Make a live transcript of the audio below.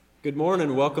Good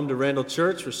morning. Welcome to Randall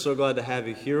Church. We're so glad to have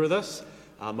you here with us.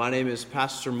 My name is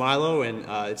Pastor Milo, and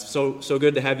it's so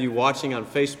good to have you watching on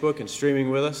Facebook and streaming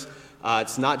with us.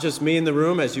 It's not just me in the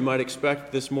room, as you might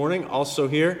expect this morning. Also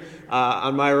here,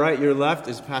 on my right, your left,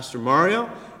 is Pastor Mario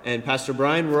and Pastor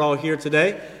Brian. We're all here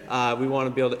today. We want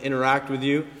to be able to interact with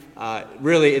you.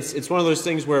 Really, it's one of those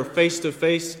things where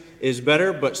face-to-face is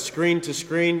better, but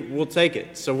screen-to-screen, we'll take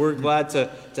it. So we're glad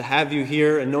to have you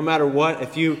here. And no matter what,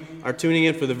 if you are tuning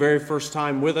in for the very first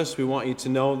time with us, we want you to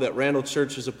know that Randall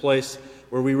Church is a place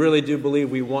where we really do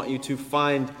believe we want you to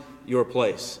find your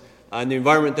place. In the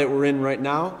environment that we're in right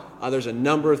now, there's a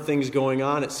number of things going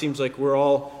on. It seems like we're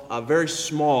all very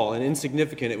small and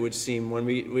insignificant, it would seem, when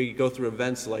we go through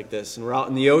events like this. And we're out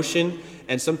in the ocean,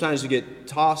 and sometimes we get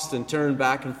tossed and turned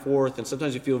back and forth, and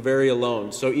sometimes we feel very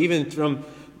alone. So even from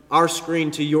our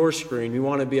screen to your screen, we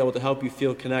want to be able to help you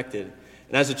feel connected.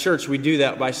 And as a church, we do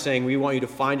that by saying we want you to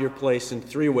find your place in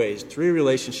three ways, three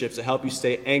relationships that help you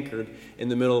stay anchored in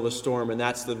the middle of a storm. And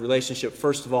that's the relationship,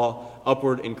 first of all,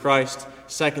 upward in Christ.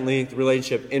 Secondly, the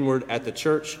relationship inward at the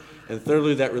church. And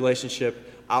thirdly, that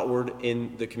relationship outward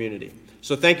in the community.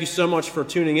 So thank you so much for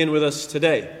tuning in with us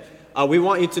today. We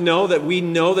want you to know that we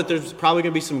know that there's probably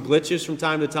going to be some glitches from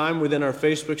time to time within our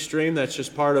Facebook stream. That's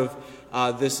just part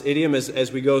of this idiom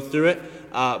as we go through it.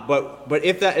 But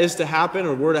if that is to happen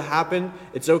or were to happen,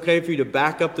 it's okay for you to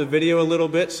back up the video a little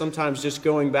bit. Sometimes just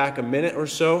going back a minute or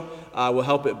so will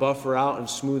help it buffer out and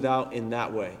smooth out in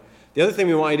that way. The other thing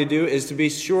we want you to do is to be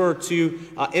sure to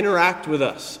interact with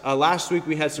us. Last week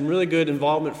we had some really good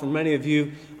involvement from many of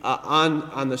you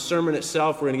on the sermon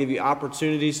itself. We're going to give you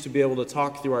opportunities to be able to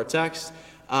talk through our text.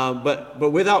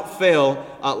 But without fail,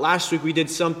 last week we did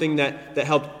something that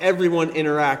helped everyone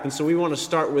interact, and so we want to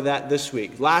start with that this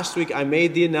week. Last week I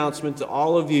made the announcement to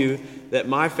all of you that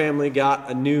my family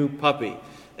got a new puppy.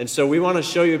 And so we want to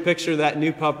show you a picture of that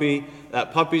new puppy.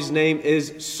 That puppy's name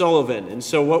is Sullivan. And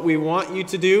so what we want you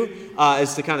to do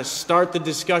is to kind of start the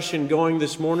discussion going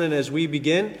this morning as we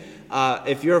begin.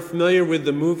 If you're familiar with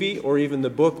the movie or even the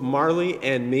book Marley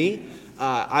and Me,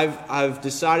 I've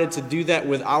decided to do that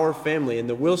with our family. In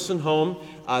the Wilson home,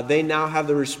 they now have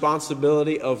the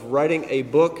responsibility of writing a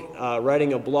book,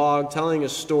 writing a blog, telling a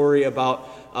story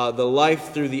about the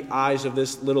life through the eyes of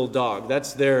this little dog.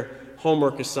 That's their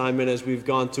homework assignment as we've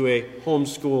gone to a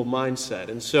homeschool mindset.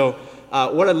 And so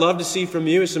what I'd love to see from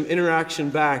you is some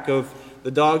interaction back of the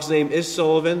dog's name is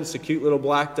Sullivan. It's a cute little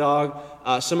black dog.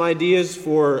 Some ideas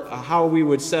for how we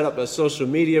would set up a social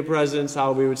media presence,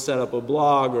 how we would set up a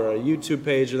blog or a YouTube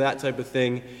page or that type of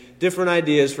thing. Different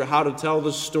ideas for how to tell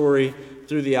the story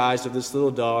through the eyes of this little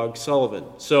dog, Sullivan.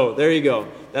 So there you go.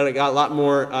 That got a lot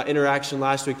more interaction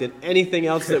last week than anything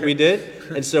else that we did.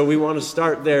 And so we want to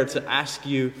start there to ask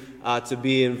you to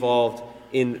be involved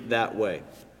in that way.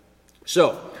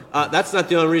 So that's not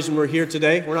the only reason we're here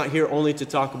today. We're not here only to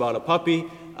talk about a puppy.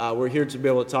 We're here to be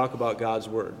able to talk about God's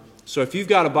Word. So if you've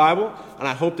got a Bible, and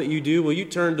I hope that you do, will you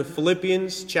turn to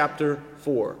Philippians chapter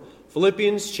 4.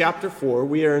 Philippians chapter 4,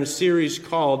 we are in a series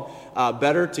called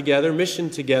Better Together,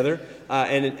 Mission Together,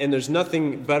 and there's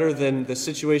nothing better than the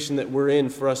situation that we're in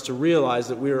for us to realize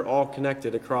that we are all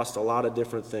connected across a lot of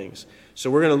different things.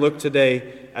 So we're going to look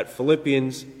today at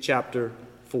Philippians chapter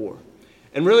 4.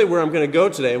 And really where I'm going to go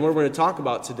today and what we're going to talk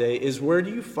about today is where do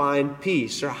you find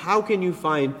peace, or how can you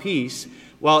find peace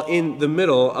while in the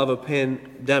middle of a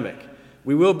pandemic?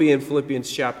 We will be in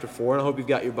Philippians chapter 4, and I hope you've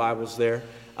got your Bibles there.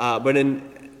 But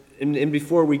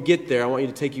before we get there, I want you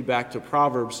to take you back to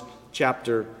Proverbs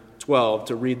chapter 12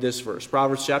 to read this verse.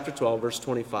 Proverbs chapter 12, verse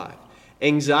 25.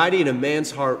 Anxiety in a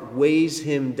man's heart weighs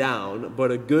him down,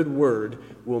 but a good word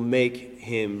will make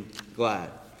him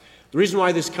glad. The reason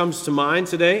why this comes to mind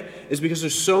today is because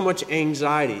there's so much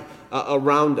anxiety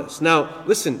around us. Now,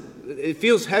 listen, it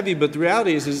feels heavy, but the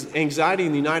reality is anxiety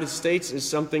in the United States is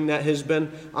something that has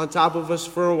been on top of us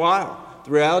for a while.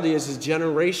 The reality is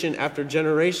generation after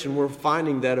generation, we're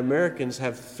finding that Americans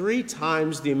have 3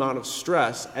 times the amount of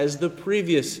stress as the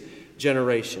previous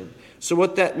generation. So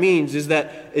what that means is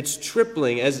that it's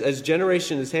tripling. As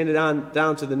generation is handed on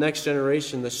down to the next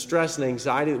generation, the stress and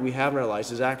anxiety that we have in our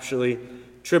lives is actually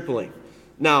tripling.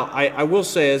 Now, I will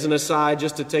say, as an aside,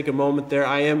 just to take a moment there,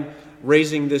 I am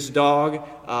raising this dog.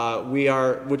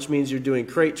 Which means you're doing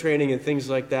crate training and things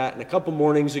like that. And a couple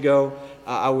mornings ago,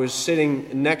 I was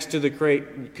sitting next to the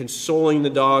crate, consoling the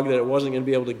dog that it wasn't going to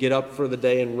be able to get up for the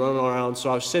day and run around. So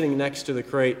I was sitting next to the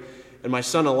crate, and my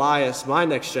son Elias, my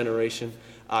next generation,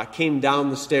 came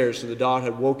down the stairs. So the dog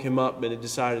had woke him up, and it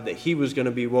decided that he was going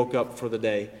to be woke up for the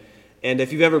day. And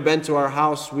if you've ever been to our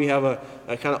house, we have a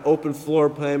kind of open floor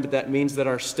plan, but that means that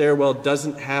our stairwell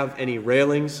doesn't have any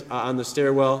railings on the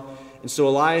stairwell. And so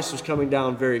Elias was coming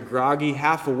down very groggy,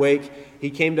 half awake. He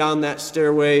came down that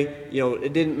stairway.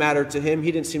 It didn't matter to him.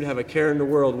 He didn't seem to have a care in the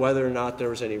world whether or not there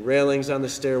was any railings on the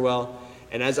stairwell.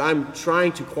 And as I'm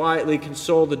trying to quietly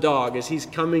console the dog, as he's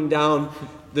coming down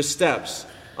the steps,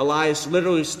 Elias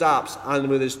literally stops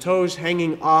with his toes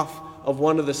hanging off of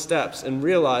one of the steps and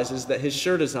realizes that his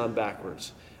shirt is on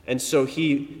backwards. And so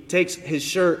he takes his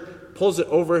shirt, pulls it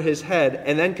over his head,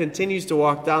 and then continues to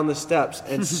walk down the steps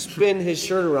and spin his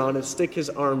shirt around and stick his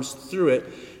arms through it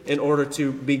in order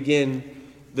to begin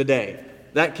the day.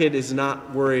 That kid is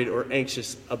not worried or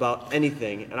anxious about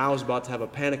anything, and I was about to have a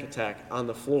panic attack on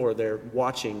the floor there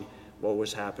watching what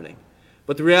was happening.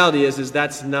 But the reality is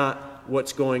that's not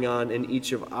what's going on in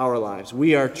each of our lives.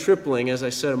 We are tripling, as I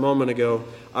said a moment ago,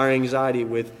 our anxiety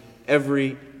with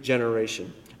every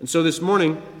generation. And so this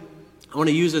morning, I want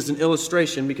to use as an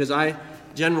illustration, because I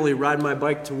generally ride my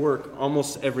bike to work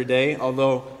almost every day,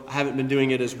 although I haven't been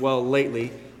doing it as well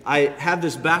lately. I have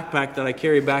this backpack that I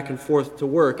carry back and forth to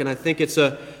work, and I think it's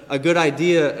a good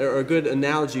idea or a good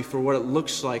analogy for what it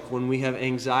looks like when we have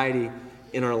anxiety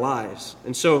in our lives.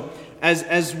 And so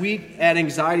as we add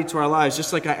anxiety to our lives,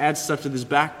 just like I add stuff to this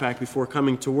backpack before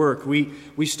coming to work,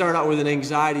 we start out with an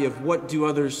anxiety of what do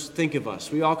others think of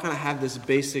us. We all kind of have this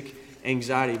basic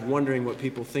anxiety, wondering what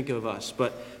people think of us.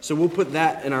 So we'll put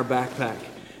that in our backpack.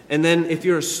 And then if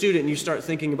you're a student and you start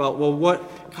thinking about, well,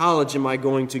 what college am I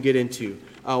going to get into?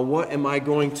 What am I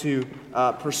going to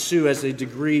pursue as a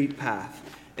degree path?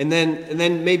 And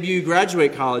then maybe you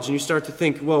graduate college and you start to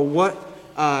think, well,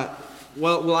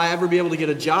 will I ever be able to get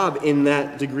a job in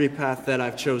that degree path that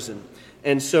I've chosen?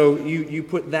 And so you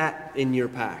put that in your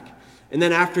pack. And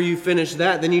then after you finish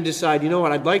that, then you decide,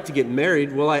 I'd like to get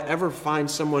married. Will I ever find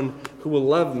someone who will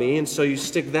love me? And so you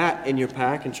stick that in your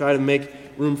pack and try to make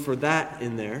room for that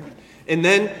in there. And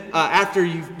then after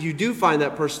you do find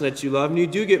that person that you love and you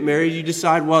do get married, you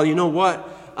decide, well, you know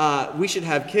what? We should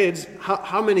have kids.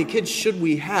 How many kids should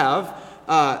we have?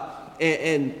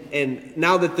 And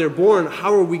now that they're born,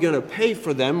 how are we going to pay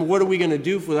for them? What are we going to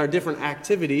do with our different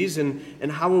activities?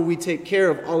 And how will we take care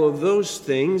of all of those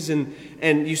things?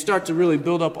 And you start to really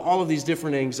build up all of these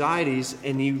different anxieties,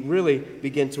 and you really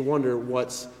begin to wonder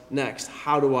what's next.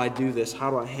 How do I do this?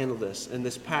 How do I handle this? And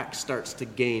this pack starts to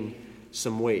gain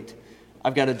some weight.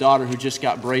 I've got a daughter who just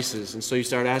got braces, and so you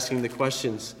start asking the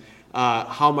questions,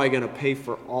 how am I going to pay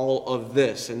for all of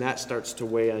this? And that starts to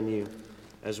weigh on you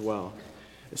as well.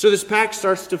 So this pack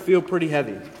starts to feel pretty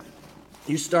heavy.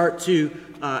 You start to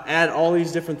add all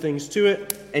these different things to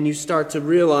it, and you start to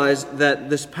realize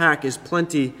that this pack is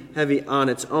plenty heavy on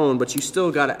its own, but you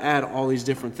still got to add all these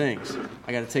different things.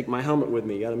 I got to take my helmet with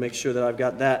me. Got to make sure that I've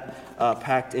got that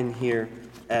packed in here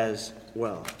as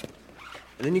well.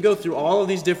 And then you go through all of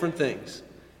these different things,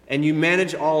 and you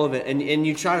manage all of it, and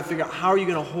you try to figure out how are you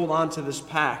going to hold on to this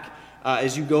pack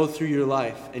as you go through your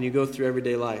life, and you go through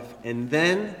everyday life. And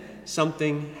then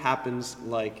something happens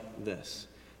like this.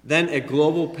 Then a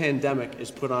global pandemic is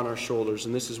put on our shoulders,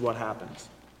 and this is what happens.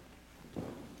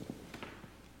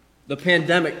 The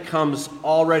pandemic comes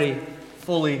already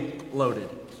fully loaded.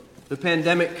 The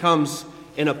pandemic comes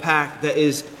in a pack that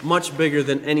is much bigger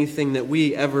than anything that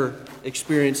we ever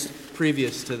experienced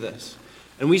previous to this.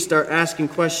 And we start asking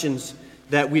questions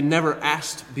that we never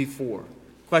asked before.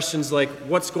 Questions like,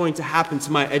 what's going to happen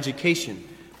to my education?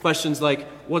 Questions like,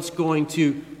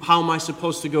 how am I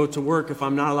supposed to go to work if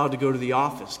I'm not allowed to go to the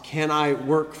office? Can I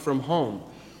work from home?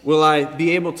 Will I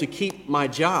be able to keep my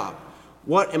job?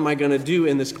 What am I going to do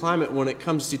in this climate when it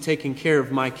comes to taking care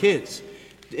of my kids?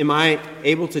 Am I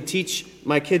able to teach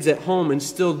my kids at home and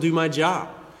still do my job?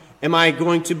 Am I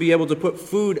going to be able to put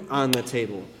food on the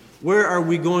table? Where are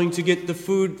we going to get the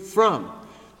food from?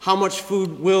 How much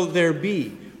food will there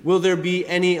be? Will there be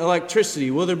any electricity?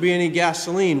 Will there be any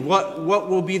gasoline? What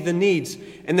will be the needs?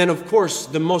 And then, of course,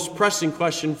 the most pressing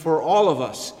question for all of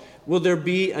us, will there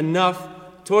be enough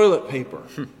toilet paper?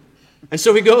 And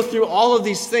so we go through all of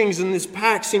these things, and this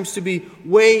pack seems to be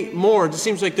way more. It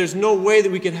seems like there's no way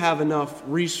that we could have enough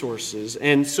resources.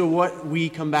 And so we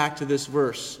come back to this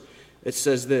verse. It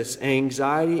says this,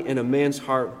 anxiety in a man's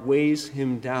heart weighs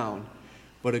him down,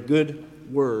 but a good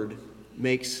word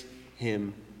makes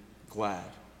him glad.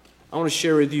 I want to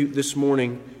share with you this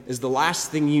morning is the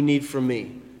last thing you need from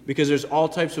me, because there's all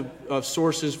types of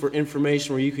sources for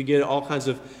information where you could get all kinds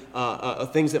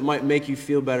of things that might make you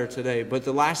feel better today. But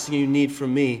the last thing you need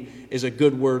from me is a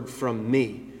good word from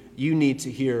me. You need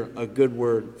to hear a good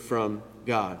word from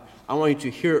God. I want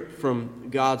you to hear it from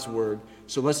God's word.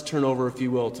 So let's turn over, if you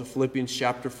will, to Philippians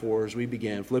chapter 4 as we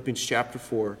begin. Philippians chapter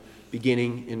 4,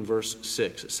 beginning in verse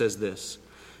 6. It says this,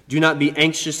 do not be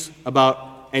anxious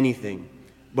about anything,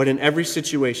 But in every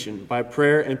situation, by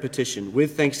prayer and petition,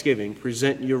 with thanksgiving,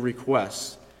 present your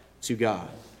requests to God.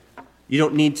 You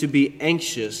don't need to be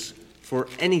anxious for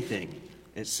anything,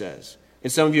 it says. In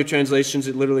some of your translations,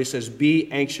 it literally says,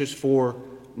 be anxious for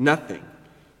nothing.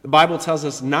 The Bible tells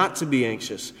us not to be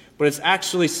anxious, but it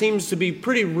actually seems to be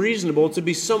pretty reasonable to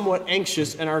be somewhat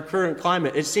anxious in our current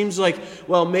climate. It seems like,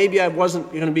 well, maybe I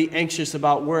wasn't going to be anxious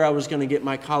about where I was going to get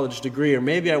my college degree, or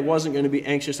maybe I wasn't going to be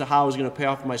anxious about how I was going to pay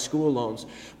off my school loans.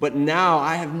 But now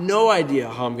I have no idea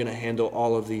how I'm going to handle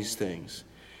all of these things.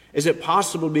 Is it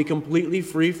possible to be completely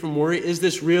free from worry? Is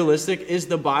this realistic? Is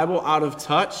the Bible out of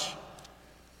touch?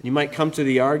 You might come to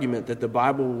the argument that the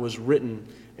Bible was written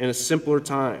in a simpler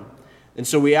time. And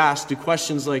so we ask, do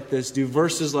questions like this, do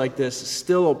verses like this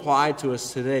still apply to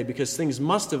us today? Because things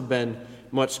must have been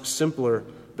much simpler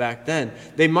back then.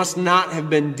 They must not have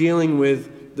been dealing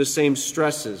with the same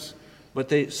stresses, but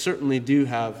they certainly do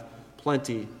have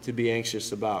plenty to be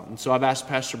anxious about. And so I've asked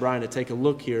Pastor Brian to take a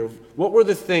look here. What were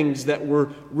the things that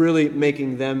were really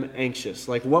making them anxious?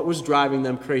 Like, what was driving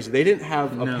them crazy? They didn't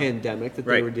have a pandemic that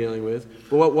they were dealing with,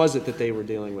 but what was it that they were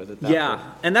dealing with at that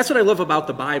point? And that's what I love about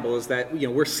the Bible is that,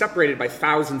 we're separated by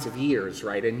thousands of years,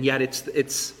 right? And yet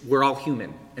we're all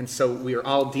human. And so we are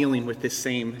all dealing with this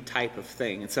same type of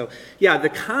thing. And so,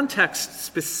 the context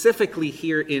specifically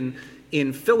here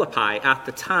in Philippi at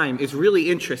the time is really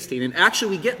interesting. And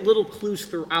actually, we get little clues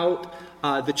throughout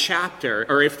the chapter,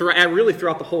 or really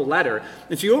throughout the whole letter.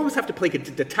 And so you almost have to play a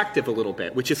detective a little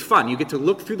bit, which is fun. You get to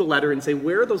look through the letter and say,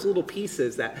 where are those little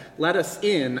pieces that let us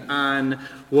in on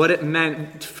what it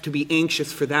meant to be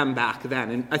anxious for them back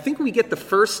then? And I think we get that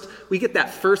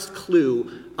first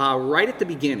clue right at the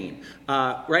beginning.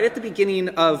 Right at the beginning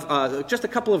of just a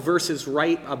couple of verses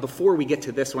before we get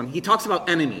to this one. He talks about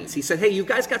enemies. He said, hey, you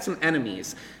guys got some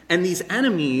enemies. And these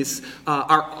enemies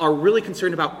are really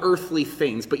concerned about earthly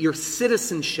things, but your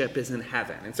citizenship is in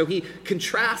heaven. And so he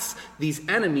contrasts these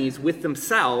enemies with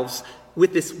themselves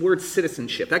with this word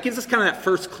citizenship. That gives us kind of that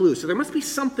first clue. So there must be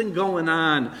something going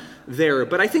on there.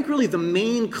 But I think really the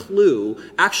main clue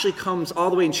actually comes all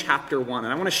the way in chapter 1.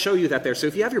 And I want to show you that there. So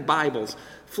if you have your Bibles,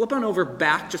 flip on over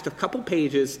back just a couple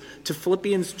pages to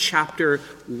Philippians chapter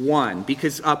 1,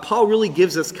 because Paul really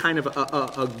gives us kind of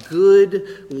a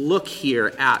good look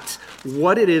here at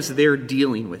what it is they're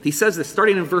dealing with. He says this,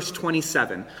 starting in verse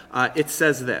 27, it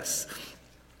says this.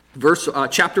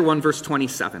 Chapter 1, verse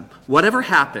 27. Whatever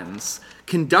happens,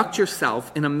 conduct yourself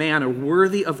in a manner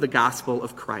worthy of the gospel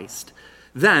of Christ.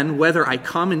 Then, whether I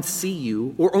come and see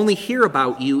you or only hear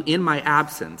about you in my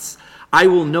absence, I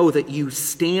will know that you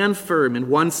stand firm in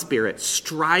one spirit,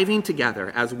 striving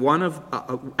together as one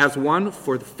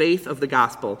for the faith of the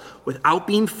gospel, without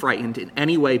being frightened in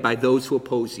any way by those who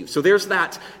oppose you. So there's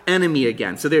that enemy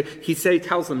again. So he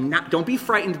tells them, don't be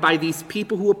frightened by these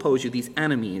people who oppose you, these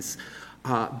enemies.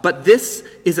 But this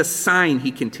is a sign,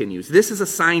 he continues. This is a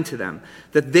sign to them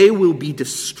that they will be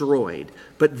destroyed,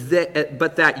 but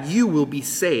that you will be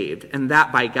saved, and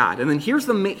that by God. And then here's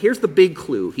the big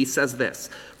clue. He says this: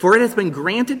 for it has been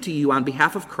granted to you on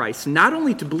behalf of Christ not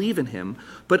only to believe in him,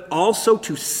 but also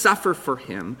to suffer for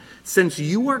him, since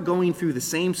you are going through the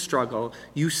same struggle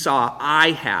you saw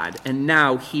I had, and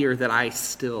now hear that I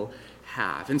still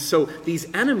have. And so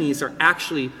these enemies are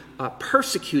actually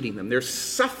persecuting them. There's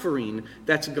suffering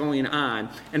that's going on.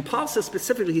 And Paul says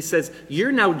specifically, he says,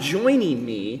 you're now joining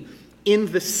me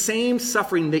in the same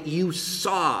suffering that you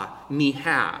saw me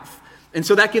have. And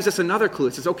so that gives us another clue.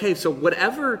 It says, okay, so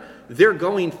whatever they're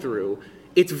going through,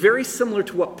 it's very similar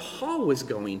to what Paul was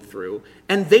going through,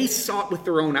 and they saw it with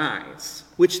their own eyes,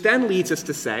 which then leads us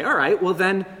to say, all right, well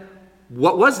then,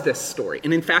 what was this story?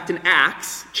 And in fact, in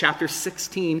Acts chapter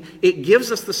 16, it gives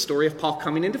us the story of Paul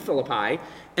coming into Philippi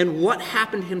and what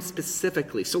happened to him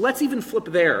specifically. So let's even flip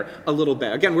there a little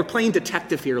bit. Again, we're playing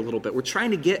detective here a little bit. We're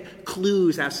trying to get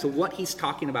clues as to what he's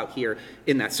talking about here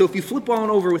in that. So if you flip on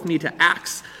over with me to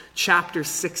Acts chapter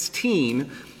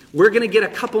 16, we're going to get a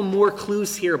couple more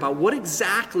clues here about what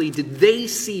exactly did they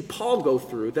see Paul go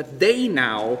through that they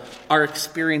now are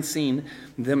experiencing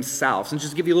themselves. And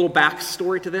just to give you a little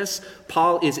backstory to this,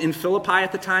 Paul is in Philippi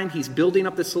at the time. He's building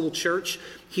up this little church.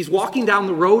 He's walking down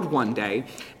the road one day,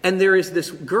 and there is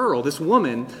this girl, this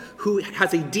woman, who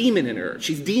has a demon in her.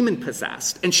 She's demon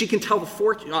possessed, and she can tell the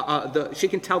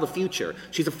future.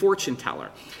 She's a fortune teller.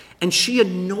 And she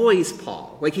annoys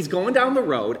Paul. Like, he's going down the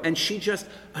road, and she just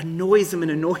annoys him and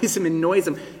annoys him and annoys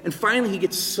him. And finally, he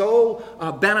gets so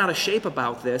bent out of shape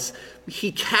about this,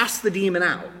 he casts the demon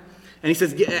out. And he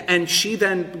says, and she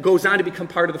then goes on to become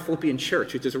part of the Philippian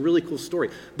church, which is a really cool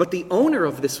story. But the owner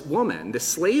of this woman, this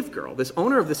slave girl, this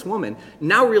owner of this woman,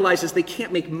 now realizes they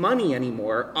can't make money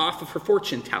anymore off of her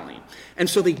fortune telling. And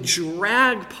so they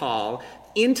drag Paul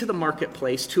into the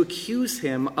marketplace to accuse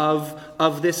him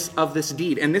of this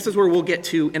deed. And this is where we'll get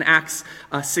to in Acts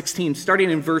 16, starting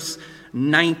in verse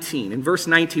 19. In verse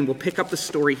 19, we'll pick up the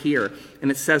story here, and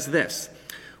it says this.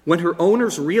 When her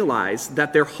owners realized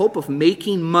that their hope of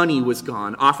making money was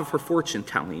gone off of her fortune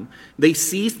telling, they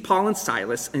seized Paul and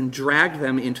Silas and dragged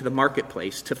them into the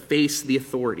marketplace to face the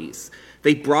authorities.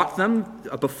 They brought them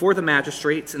before the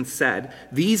magistrates and said,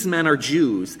 "These men are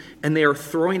Jews, and they are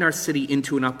throwing our city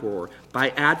into an uproar by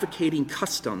advocating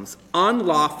customs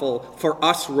unlawful for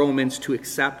us Romans to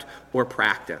accept or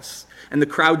practice." And the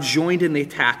crowd joined in the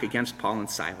attack against Paul and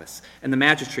Silas. And the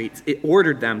magistrates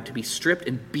ordered them to be stripped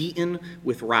and beaten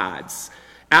with rods.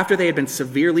 After they had been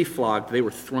severely flogged, they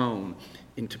were thrown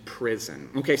into prison.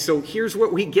 Okay, so here's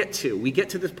what we get to. We get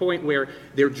to this point where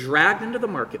they're dragged into the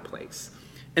marketplace.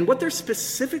 And what they're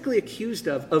specifically accused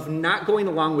of not going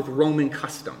along with Roman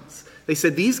customs. They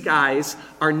said these guys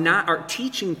are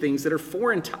teaching things that are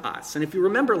foreign to us. And if you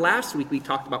remember last week, we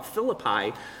talked about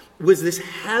Philippi was this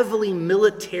heavily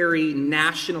military,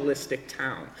 nationalistic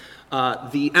town.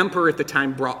 The emperor at the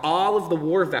time brought all of the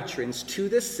war veterans to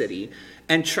this city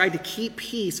and tried to keep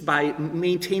peace by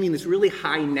maintaining this really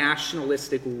high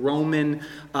nationalistic Roman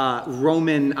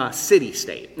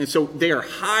city-state. And so they are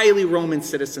highly Roman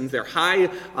citizens. They're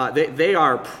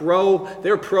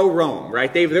they're pro-Rome,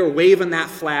 right? They're waving that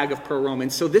flag of pro-Rome.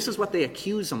 And so this is what they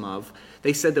accuse them of.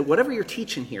 They said that whatever you're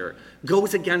teaching here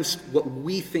goes against what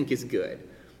we think is good.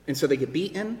 And so they get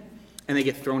beaten and they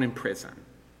get thrown in prison.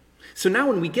 So now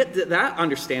when we get to that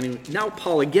understanding, now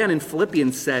Paul again in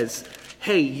Philippians says,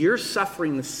 hey, you're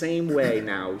suffering the same way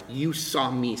now you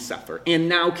saw me suffer, and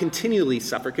now continually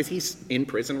suffer, because he's in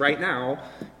prison right now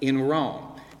in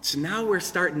Rome. So now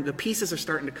the pieces are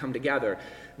starting to come together.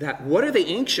 That what are they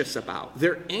anxious about?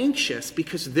 They're anxious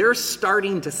because they're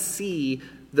starting to see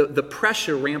the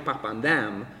pressure ramp up on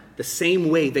them the same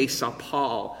way they saw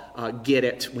Paul get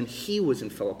it when he was in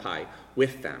Philippi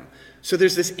with them. So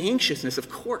there's this anxiousness, of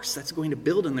course, that's going to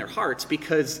build in their hearts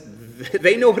because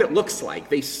they know what it looks like.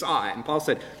 They saw it. And Paul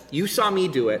said, you saw me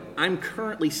do it. I'm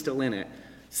currently still in it.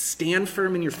 Stand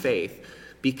firm in your faith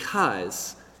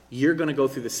because you're going to go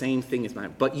through the same thing as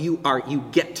mine. But you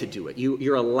get to do it.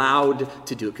 You're allowed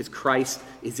to do it because Christ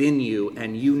is in you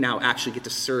and you now actually get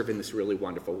to serve in this really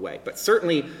wonderful way. But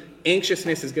certainly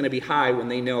anxiousness is going to be high when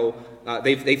they know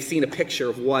they've seen a picture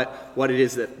of what it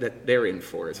is that they're in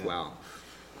for as well.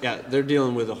 Yeah, they're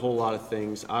dealing with a whole lot of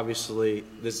things. Obviously,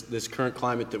 this current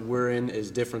climate that we're in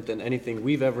is different than anything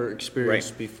we've ever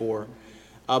experienced before.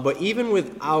 But even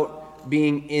without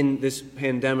being in this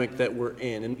pandemic that we're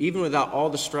in, and even without all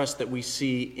the stress that we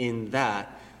see in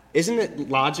that, isn't it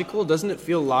logical? Doesn't it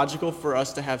feel logical for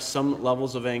us to have some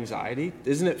levels of anxiety?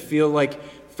 Doesn't it feel like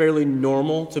fairly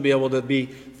normal to be able to be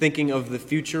thinking of the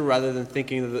future rather than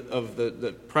thinking of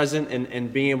the present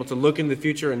and being able to look in the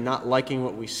future and not liking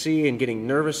what we see and getting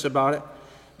nervous about it?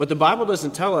 But the Bible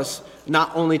doesn't tell us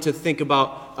not only to think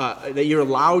about that you're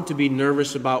allowed to be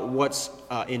nervous about what's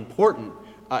important.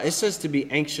 It says to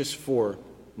be anxious for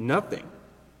nothing.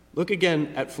 Look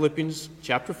again at Philippians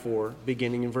chapter 4,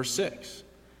 beginning in verse 6. It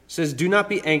says, do not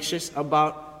be anxious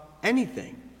about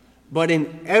anything, but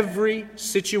in every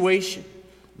situation,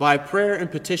 by prayer and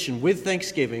petition, with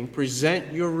thanksgiving,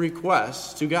 present your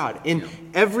requests to God. In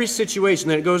every situation,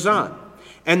 then it goes on.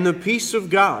 And the peace of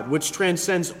God, which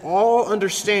transcends all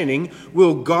understanding,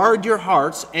 will guard your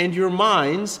hearts and your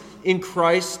minds in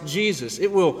Christ Jesus.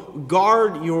 It will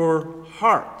guard your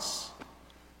hearts.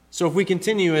 So if we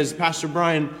continue, as Pastor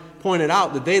Brian pointed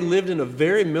out, that they lived in a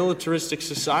very militaristic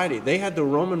society. They had the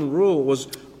Roman rule was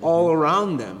all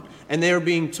around them. And they are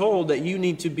being told that you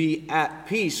need to be at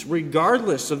peace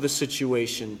regardless of the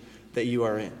situation that you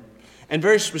are in. And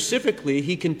very specifically,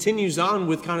 he continues on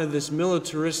with kind of this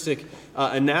militaristic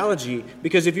analogy,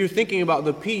 because if you're thinking about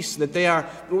the peace that they are,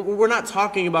 we're not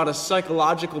talking about a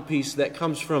psychological peace that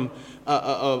comes from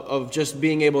of just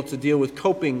being able to deal with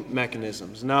coping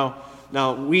mechanisms. Now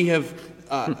we have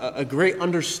a great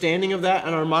understanding of that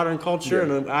in our modern culture,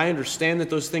 and I understand that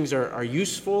those things are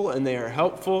useful and they are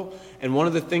helpful. And one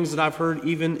of the things that I've heard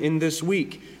even in this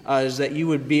week is that you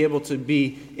would be able to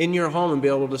be in your home and be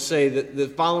able to say the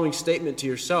following statement to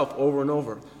yourself over and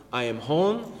over. I am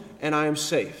home and I am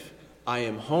safe. I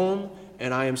am home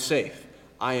and I am safe.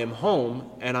 I am home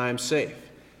and I am safe.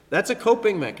 That's a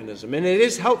coping mechanism, and it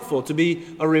is helpful to be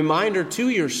a reminder to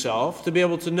yourself to be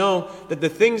able to know that the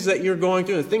things that you're going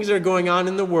through, the things that are going on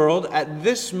in the world at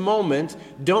this moment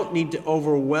don't need to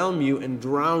overwhelm you and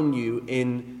drown you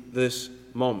in this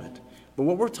moment. But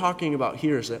what we're talking about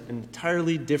here is an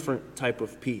entirely different type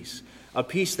of peace, a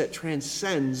peace that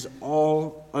transcends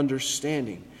all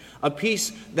understanding. A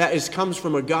peace that comes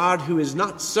from a God who is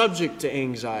not subject to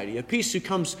anxiety. A peace who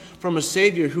comes from a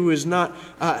Savior who is not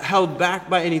held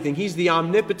back by anything. He's the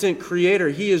omnipotent creator.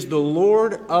 He is the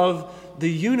Lord of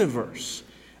the universe.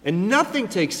 And nothing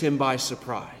takes him by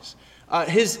surprise.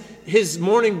 His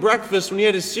morning breakfast, when he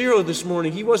had his cereal this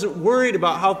morning, he wasn't worried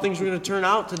about how things were going to turn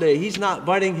out today. He's not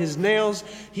biting his nails.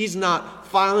 He's not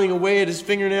filing away at his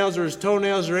fingernails or his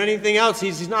toenails or anything else.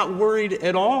 He's not worried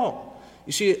at all.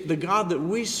 You see, the God that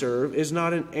we serve is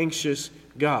not an anxious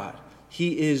God.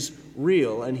 He is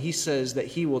real, and he says that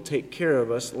he will take care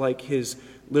of us like his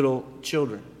little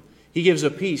children. He gives a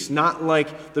peace not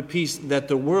like the peace that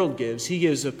the world gives. He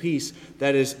gives a peace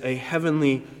that is a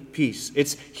heavenly peace.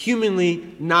 It's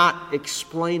humanly not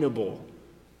explainable.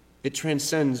 It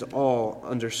transcends all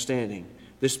understanding.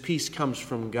 This peace comes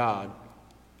from God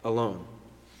alone.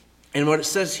 And what it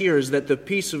says here is that the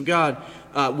peace of God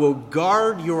will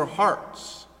guard your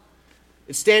hearts.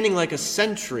 It's standing like a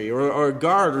sentry or a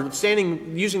guard, or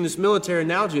standing, using this military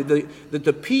analogy, that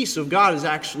the peace of God is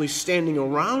actually standing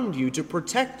around you to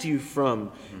protect you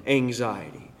from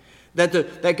anxiety.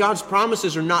 That God's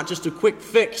promises are not just a quick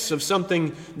fix of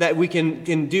something that we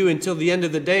can do until the end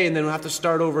of the day and then we'll have to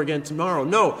start over again tomorrow.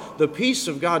 No, the peace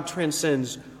of God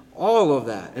transcends all of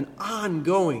that. An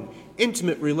ongoing,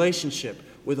 intimate relationship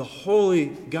with a holy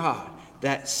God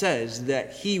that says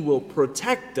that he will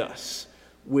protect us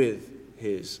with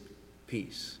his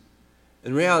peace.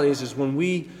 And the reality is when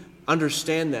we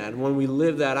understand that and when we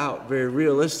live that out very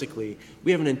realistically,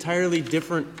 we have an entirely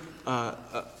different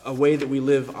a way that we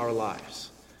live our lives.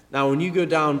 Now, when you go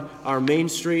down our main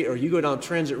street or you go down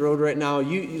Transit Road right now,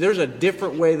 there's a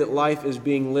different way that life is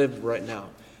being lived right now.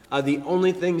 The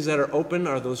only things that are open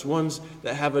are those ones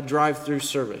that have a drive-through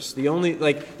service. The only,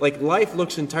 like life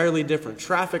looks entirely different.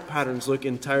 Traffic patterns look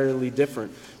entirely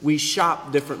different. We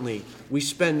shop differently. We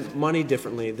spend money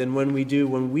differently than when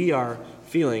we are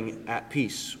feeling at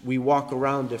peace. We walk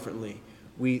around differently.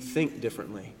 We think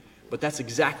differently. But that's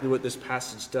exactly what this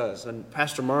passage does. And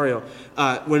Pastor Mario,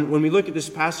 when we look at this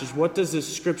passage, what does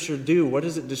this scripture do? What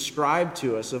does it describe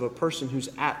to us of a person who's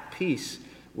at peace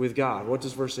with God? What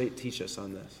does verse 8 teach us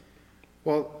on this?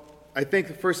 Well, I think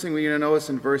the first thing we need to notice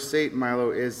in verse 8,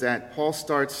 Milo, is that Paul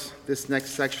starts this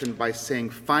next section by saying,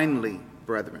 finally,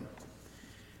 brethren.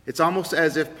 It's almost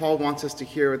as if Paul wants us to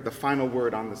hear the final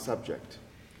word on the subject,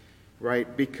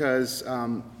 right? Because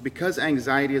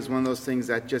anxiety is one of those things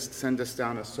that just send us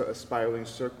down a spiraling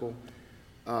circle.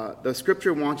 The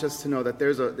scripture wants us to know that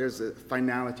there's a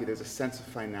finality, there's a sense of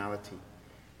finality.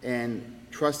 And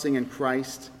trusting in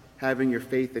Christ, having your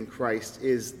faith in Christ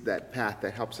is that path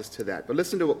that helps us to that. But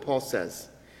listen to what Paul says.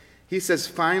 He says,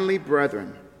 finally,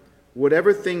 brethren,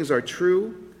 whatever things are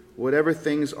true, whatever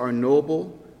things are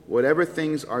noble, whatever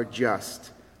things are just,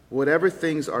 whatever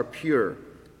things are pure,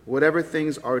 whatever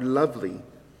things are lovely,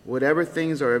 whatever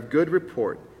things are of good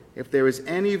report, if there is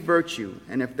any virtue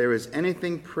and if there is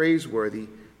anything praiseworthy,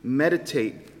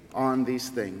 meditate on these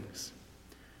things.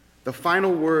 The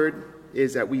final word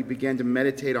is that we begin to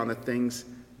meditate on the things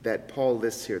that Paul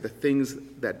lists here, the things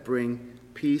that bring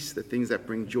peace, the things that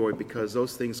bring joy, because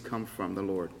those things come from the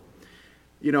Lord.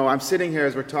 You know, I'm sitting here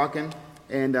as we're talking,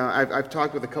 and I've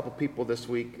talked with a couple people this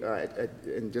week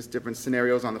in just different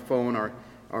scenarios on the phone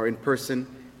or in person,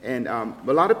 and a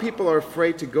lot of people are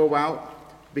afraid to go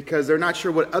out because they're not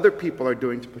sure what other people are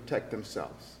doing to protect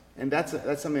themselves. And that's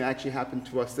something that actually happened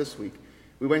to us this week.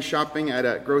 We went shopping at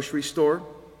a grocery store,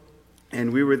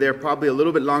 and we were there probably a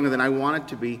little bit longer than I wanted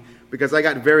to be because I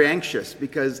got very anxious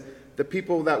because the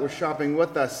people that were shopping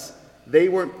with us, they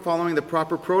weren't following the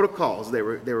proper protocols. They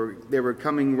were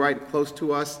coming right close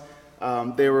to us.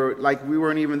 They were like we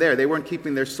weren't even there. They weren't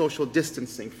keeping their social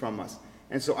distancing from us.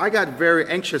 And so I got very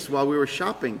anxious while we were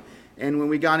shopping. And when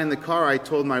we got in the car, I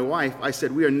told my wife, I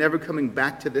said, we are never coming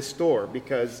back to this store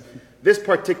because this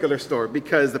particular store,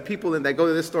 because the people that go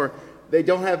to this store, they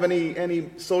don't have any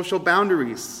social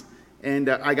boundaries. And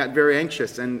I got very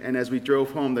anxious, and as we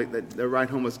drove home, the ride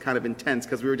home was kind of intense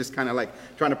because we were just kind of like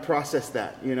trying to process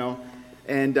that, you know.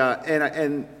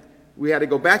 And we had to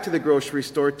go back to the grocery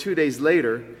store 2 days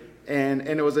later, and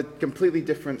it was a completely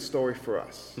different story for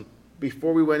us.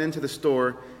 Before we went into the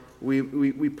store,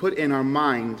 we put in our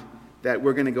mind that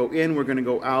we're going to go in, we're going to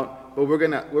go out, but we're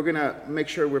going to make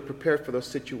sure we're prepared for those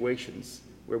situations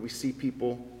where we see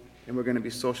people and we're going to be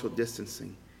social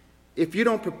distancing. If you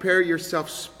don't prepare yourself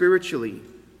spiritually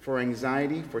for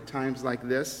anxiety, for times like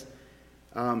this,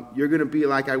 you're going to be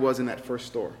like I was in that first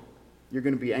store. You're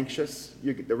going to be anxious.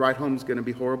 The ride home is going to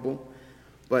be horrible.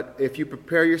 But if you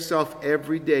prepare yourself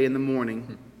every day in the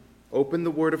morning, open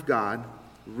the Word of God,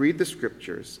 read the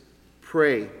Scriptures,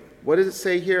 pray. What does it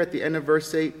say here at the end of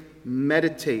verse 8?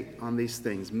 Meditate on these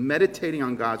things. Meditating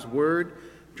on God's Word,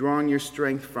 drawing your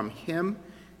strength from Him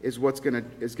is what's going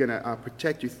to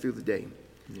protect you through the day.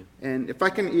 Yeah. And if I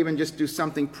can even just do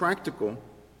something practical,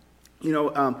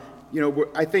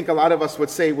 I think a lot of us would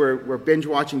say we're binge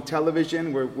watching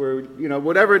television, we're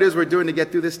whatever it is we're doing to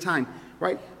get through this time,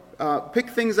 right? Pick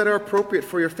things that are appropriate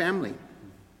for your family.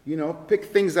 Pick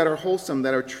things that are wholesome,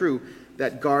 that are true,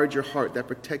 that guard your heart, that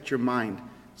protect your mind,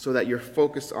 so that you're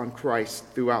focused on Christ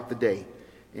throughout the day.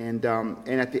 And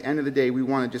at the end of the day, we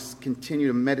want to just continue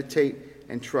to meditate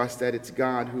and trust that it's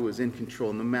God who is in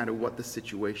control, no matter what the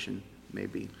situation may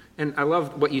be. And I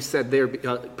love what you said there,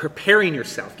 preparing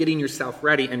yourself, getting yourself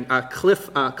ready. And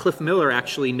Cliff Miller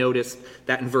actually noticed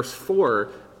that in verse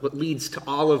 4, what leads to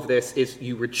all of this is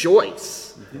you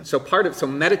rejoice. Mm-hmm. So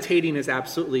meditating is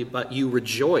absolutely, but you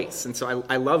rejoice. And so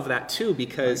I love that too,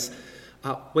 because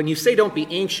when you say don't be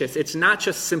anxious, it's not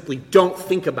just simply don't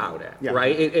think about it,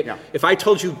 right? If I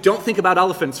told you don't think about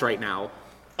elephants right now,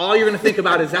 all you're going to think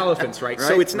about is elephants, right?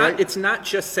 So it's not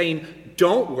just saying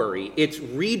don't worry. It's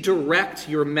redirect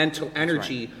your mental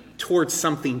energy towards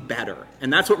something better.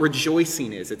 And that's what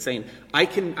rejoicing is. It's saying I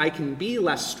can be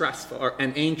less stressful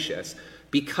and anxious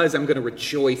because I'm going to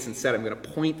rejoice instead. I'm going to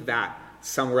point that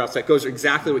somewhere else. That goes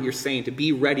exactly what you're saying, to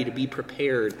be ready, to be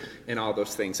prepared, and all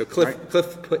those things. So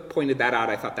Cliff pointed that out.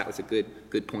 I thought that was a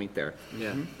good point there.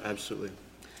 Yeah, absolutely.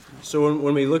 So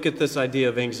when we look at this idea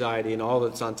of anxiety and all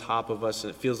that's on top of us,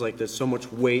 and it feels like there's so much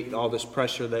weight, all this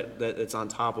pressure that's on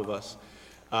top of us,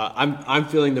 I'm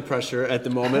feeling the pressure at the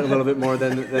moment a little bit more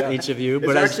than each of you.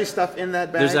 Is there actually stuff in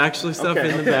that bag? There's actually stuff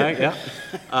in the bag, yeah.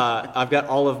 I've got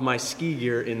all of my ski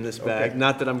gear in this bag.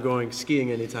 Not that I'm going skiing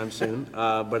anytime soon,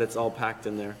 but it's all packed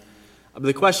in there. But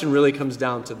the question really comes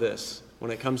down to this,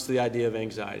 when it comes to the idea of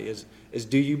anxiety, is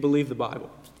do you believe the Bible?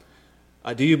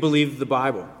 Do you believe the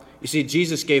Bible? You see,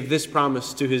 Jesus gave this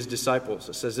promise to his disciples.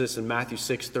 It says this in Matthew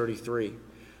 6:33.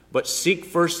 But seek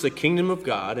first the kingdom of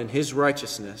God and his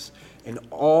righteousness, and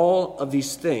all of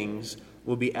these things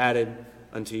will be added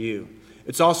unto you.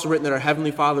 It's also written that our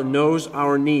Heavenly Father knows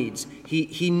our needs.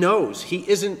 He knows. He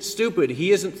isn't stupid.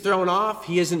 He isn't thrown off.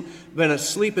 He hasn't been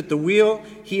asleep at the wheel.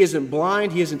 He isn't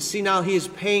blind. He isn't senile. He is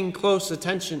paying close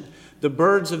attention. The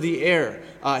birds of the air,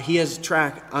 he has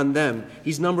track on them.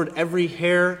 He's numbered every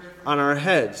hair on our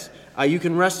heads. You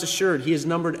can rest assured he has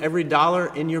numbered every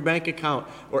dollar in your bank account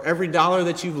or every dollar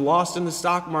that you've lost in the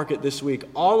stock market this week.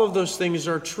 All of those things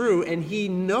are true, and he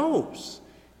knows.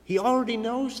 He already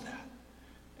knows that.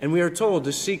 And we are told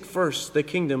to seek first the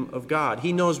kingdom of God.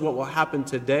 He knows what will happen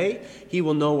today. He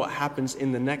will know what happens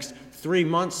in the next 3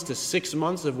 months to 6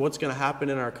 months of what's going to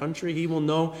happen in our country. He will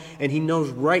know, and he knows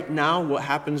right now what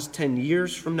happens 10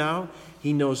 years from now.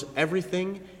 He knows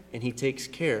everything, and he takes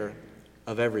care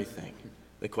of everything.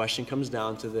 The question comes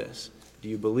down to this. Do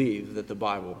you believe that the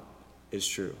Bible is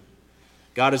true?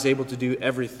 God is able to do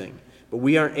everything, but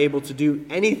we aren't able to do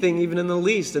anything even in the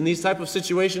least. And these type of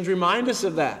situations remind us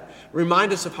of that.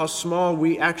 Remind us of how small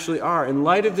we actually are. In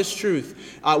light of this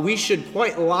truth, we should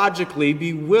quite logically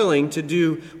be willing to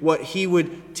do what he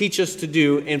would teach us to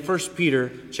do in 1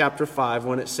 Peter chapter 5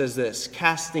 when it says this,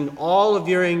 casting all of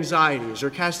your anxieties or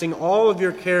casting all of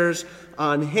your cares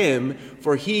on him,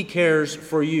 for he cares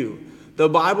for you. The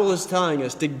Bible is telling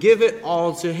us to give it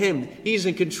all to him. He's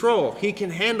in control. He can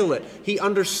handle it. He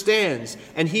understands.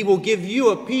 And he will give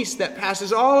you a peace that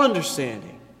passes all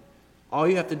understanding. All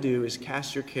you have to do is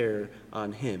cast your care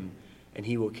on him, and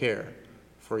he will care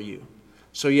for you.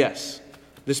 So yes,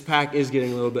 this pack is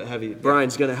getting a little bit heavy.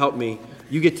 Brian's going to help me.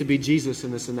 You get to be Jesus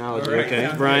in this analogy,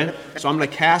 okay, Brian? So I'm going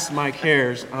to cast my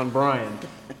cares on Brian,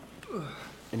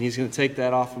 and he's going to take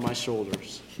that off of my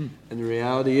shoulders. And the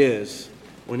reality is,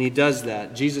 when he does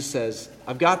that, Jesus says,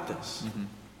 I've got this. Mm-hmm.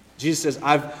 Jesus says,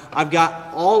 I've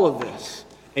got all of this.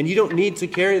 And you don't need to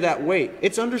carry that weight.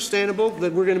 It's understandable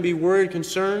that we're going to be worried,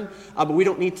 concerned, but we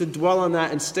don't need to dwell on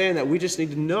that and stay in that. We just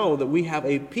need to know that we have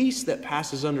a peace that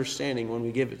passes understanding when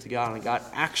we give it to God, and God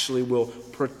actually will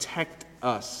protect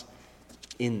us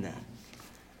in that.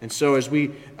 And so as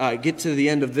we get to the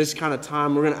end of this kind of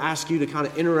time, we're going to ask you to kind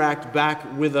of interact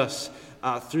back with us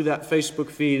through that Facebook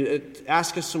feed.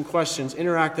 Ask us some questions.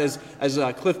 Interact as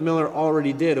Cliff Miller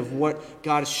already did of what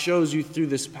God shows you through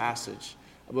this passage.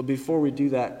 But before we do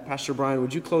that, Pastor Brian,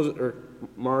 would you close, or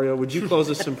Mario, would you close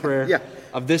us in prayer Yeah.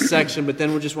 of this section, but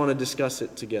then we just want to discuss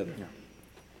it together. Yeah.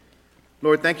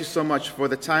 Lord, thank you so much for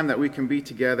the time that we can be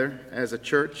together as a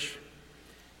church.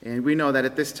 And we know that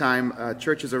at this time,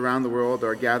 churches around the world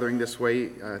are gathering this way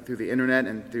through the internet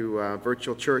and through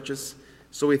virtual churches.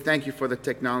 So we thank you for the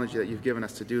technology that you've given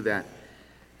us to do that.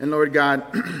 And Lord God,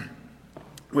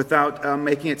 without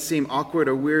making it seem awkward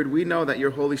or weird, we know that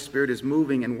your Holy Spirit is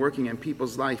moving and working in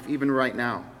people's life, even right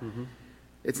now. Mm-hmm.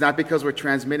 It's not because we're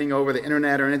transmitting over the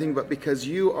internet or anything, but because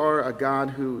you are a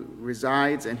God who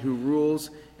resides and who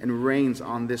rules and reigns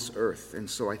on this earth. And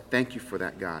so I thank you for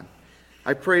that, God.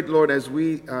 I prayed, Lord, as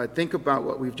we think about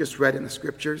what we've just read in the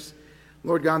Scriptures,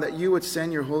 Lord God, that you would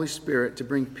send your Holy Spirit to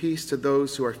bring peace to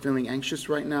those who are feeling anxious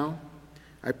right now.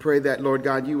 I pray that, Lord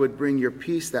God, you would bring your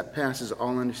peace that passes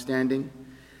all understanding.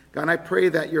 God, I pray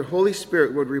that your Holy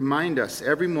Spirit would remind us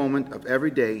every moment of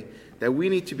every day that we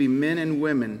need to be men and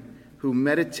women who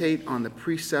meditate on the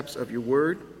precepts of your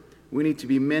word. We need to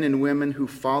be men and women who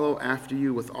follow after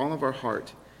you with all of our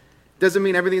heart. Doesn't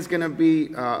mean everything's going to be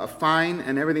fine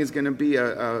and everything's going to be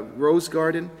a rose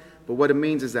garden, but what it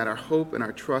means is that our hope and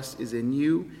our trust is in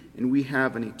you, and we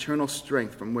have an eternal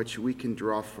strength from which we can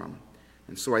draw from.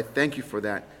 And so I thank you for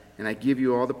that, and I give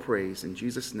you all the praise. In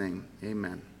Jesus' name,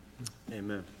 amen.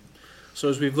 Amen. So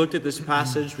as we've looked at this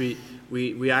passage,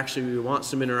 we actually want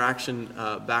some interaction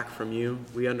back from you.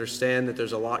 We understand that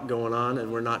there's a lot going on,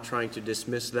 and we're not trying to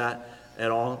dismiss that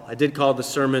at all. I did call the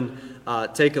sermon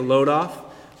Take a Load Off.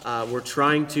 We're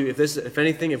trying to, if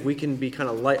anything, if we can be kind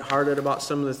of lighthearted about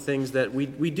some of the things that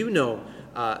we do know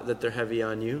that they're heavy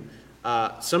on you.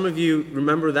 Some of you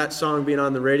remember that song being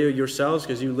on the radio yourselves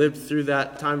because you lived through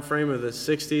that time frame of the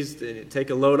 60s.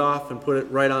 Take a load off and put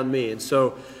it right on me. And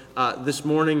so this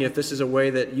morning, if this is a way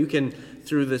that you can,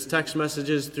 through this text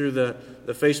messages, through the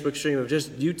Facebook stream of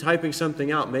just you typing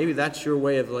something out, maybe that's your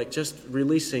way of like just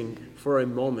releasing for a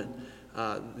moment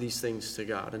these things to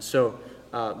God. And so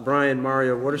Brian,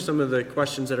 Mario, what are some of the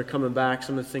questions that are coming back,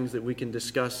 some of the things that we can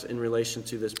discuss in relation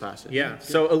to this passage? Yeah,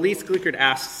 so Elise Glickard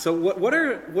asks, so what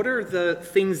are the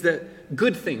things that,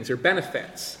 good things or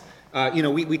benefits?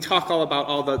 We talk all about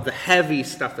all the heavy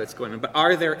stuff that's going on, but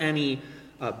are there any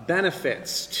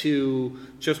benefits to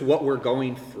just what we're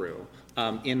going through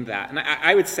in that? And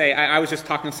I would say, I was just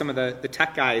talking to some of the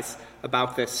tech guys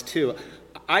about this too.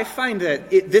 I find that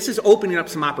this is opening up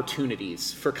some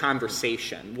opportunities for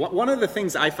conversation. One of the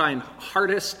things I find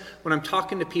hardest when I'm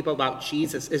talking to people about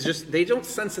Jesus is just they don't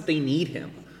sense that they need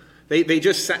him. They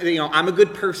just say, I'm a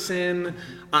good person,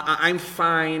 I'm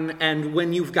fine. And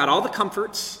when you've got all the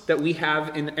comforts that we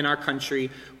have in our country,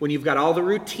 when you've got all the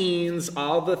routines,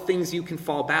 all the things you can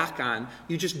fall back on,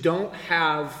 you just don't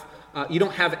have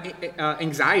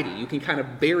anxiety. You can kind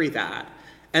of bury that.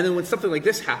 And then when something like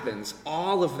this happens,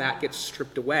 all of that gets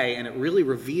stripped away, and it really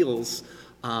reveals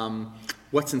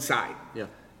what's inside. Yeah.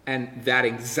 And that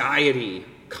anxiety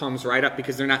comes right up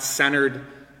because they're not centered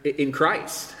in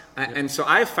Christ. Yeah. And so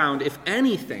I've found, if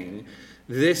anything,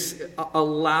 this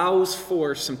allows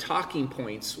for some talking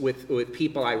points with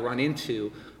people I run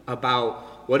into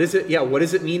about what does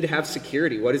it mean to have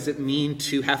security? What does it mean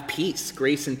to have peace,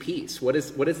 grace and peace? What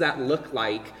does that look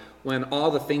like when all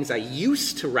the things I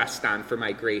used to rest on for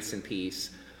my grace and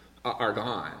peace are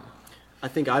gone? I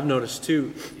think I've noticed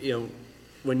too,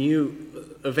 when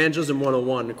Evangelism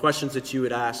 101, the questions that you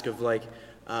would ask of like,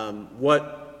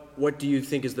 what do you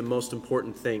think is the most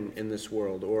important thing in this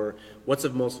world? Or what's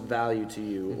of most value to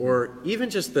you? Mm-hmm. Or even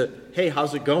just the, hey,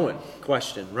 how's it going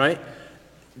question, right?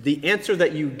 The answer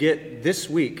that you get this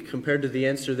week compared to the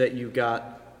answer that you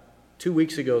got 2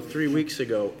 weeks ago, 3 weeks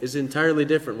ago, is entirely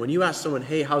different. When you ask someone,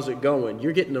 hey, how's it going?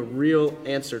 You're getting a real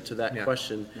answer to that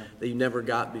question that you never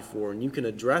got before. And you can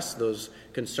address those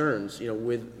concerns,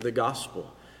 with the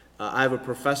gospel. I have a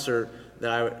professor that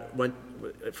I went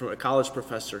from, a college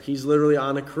professor. He's literally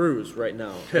on a cruise right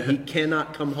now. He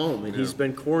cannot come home, and he's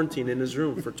been quarantined in his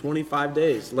room for 25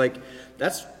 days. Like,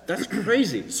 that's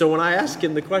crazy. So when I ask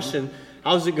him the question,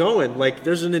 how's it going? Like,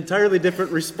 there's an entirely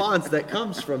different response that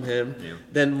comes from him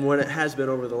than what it has been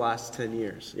over the last 10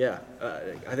 years. Yeah,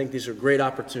 I think these are great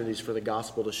opportunities for the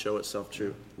gospel to show itself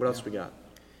true. What else we got?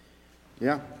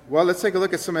 Yeah, well, let's take a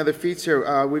look at some other feeds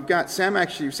here. We've got Sam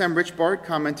Richbard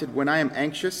commented, when I am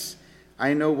anxious,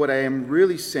 I know what I am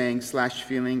really saying /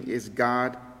 feeling is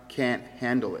God can't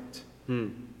handle it.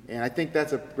 And I think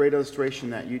that's a great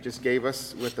illustration that you just gave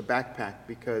us with the backpack,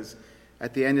 because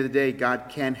at the end of the day, God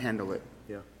can handle it.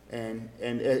 Yeah. And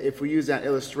if we use that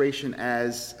illustration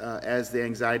as the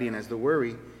anxiety and as the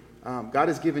worry, God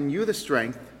has given you the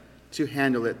strength to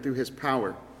handle it through his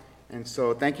power. And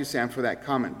so thank you, Sam, for that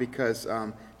comment, because,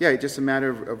 it's just a matter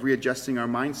of readjusting our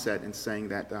mindset and saying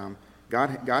that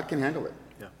God can handle it.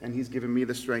 Yeah. And he's given me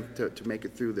the strength to make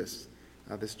it through this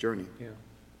journey. Yeah.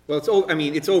 Well,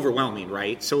 it's overwhelming,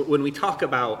 right? So when we talk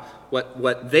about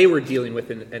what they were dealing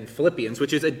with in Philippians,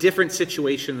 which is a different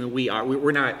situation than we are,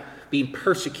 we're not being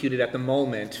persecuted at the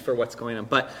moment for what's going on,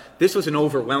 but this was an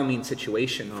overwhelming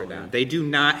situation for them. They do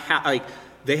not have,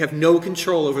 they have no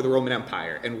control over the Roman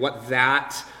Empire and what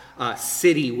that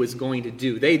city was going to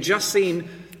do. They had just seen,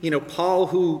 Paul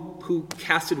who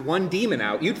casted one demon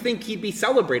out. You'd think he'd be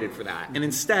celebrated for that. And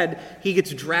instead, he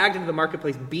gets dragged into the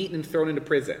marketplace, beaten, and thrown into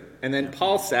prison. And then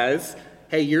Paul says,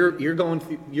 hey, you're going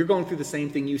through the same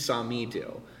thing you saw me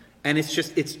do. And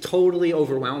it's totally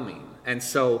overwhelming. And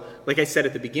so, like I said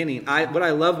at the beginning, what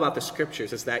I love about the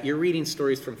scriptures is that you're reading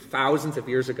stories from thousands of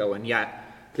years ago, and yet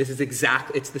it's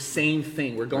the same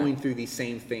thing. We're going through these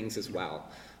same things as well.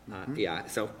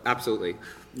 So absolutely.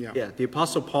 Yeah, the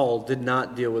Apostle Paul did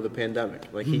not deal with a pandemic.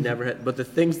 He never had. But the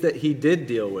things that he did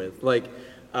deal with,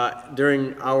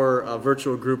 during our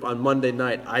virtual group on Monday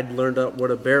night, I'd learned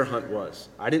what a bear hunt was.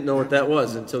 I didn't know what that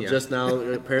was until just now.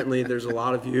 Apparently, there's a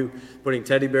lot of you putting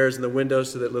teddy bears in the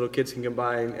windows so that little kids can come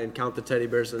by and count the teddy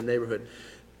bears in the neighborhood.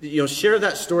 Share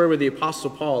that story with the Apostle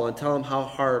Paul and tell him how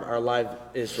hard our life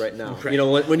is right now.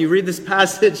 Right. When you read this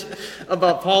passage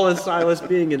about Paul and Silas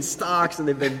being in stocks and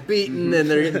they've been beaten and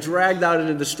they're getting dragged out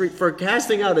into the street for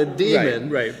casting out a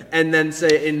demon, right. And then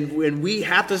say, and we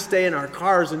have to stay in our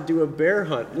cars and do a bear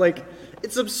hunt.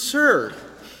 It's absurd.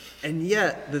 And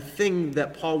yet, the thing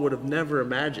that Paul would have never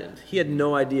imagined, he had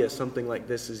no idea something like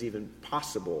this is even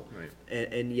possible.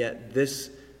 Right. And yet,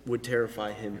 this would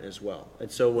terrify him as well. And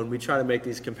so when we try to make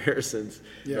these comparisons,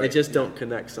 they just don't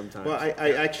connect sometimes. Well,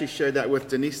 I actually shared that with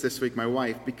Denise this week, my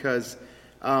wife, because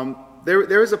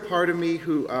there is a part of me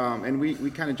who, and we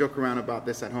kind of joke around about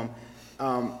this at home,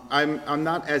 I'm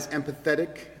not as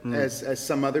empathetic as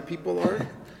some other people are.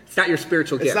 It's not your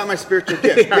spiritual gift. It's not my spiritual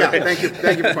gift. Thank you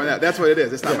for pointing that out. That's what it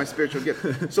is. It's not my spiritual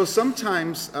gift. So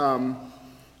sometimes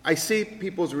I see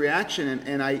people's reaction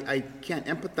and I can't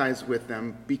empathize with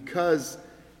them because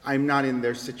I'm not in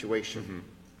their situation.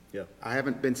 I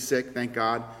haven't been sick, thank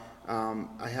God.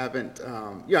 I haven't.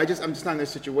 I'm just not in their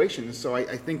situation. So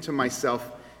I think to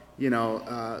myself, they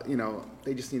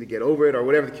just need to get over it, or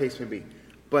whatever the case may be.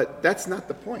 But that's not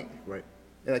the point, right?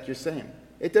 Like you're saying,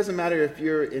 it doesn't matter if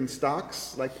you're in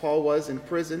stocks, like Paul was in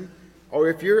prison, or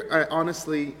if you're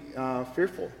honestly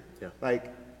fearful.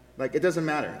 Like it doesn't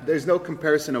matter. There's no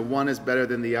comparison of one is better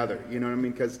than the other. You know what I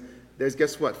mean? Because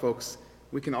guess what, folks?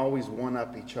 We can always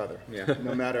one-up each other,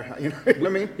 no matter how, you know what I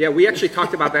mean? Yeah, we actually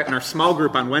talked about that in our small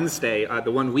group on Wednesday,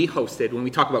 the one we hosted, when we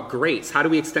talk about grace. How do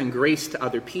we extend grace to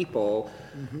other people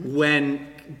when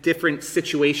different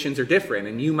situations are different?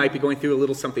 And you might be going through a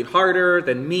little something harder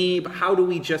than me, but how do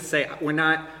we just say, we're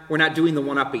not doing the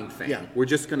one-upping thing. Yeah. We're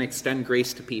just going to extend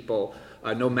grace to people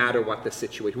no matter what the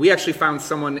situation. We actually found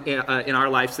someone in our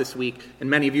lives this week, and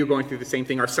many of you are going through the same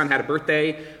thing. Our son had a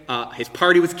birthday. His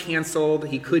party was canceled.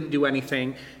 He couldn't do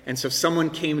anything. And so someone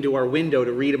came to our window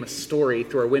to read him a story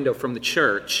through our window from the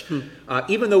church.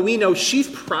 Even though we know she's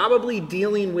probably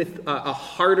dealing with a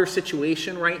harder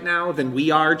situation right now than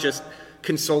we are, just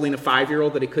consoling a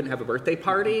 5-year-old that he couldn't have a birthday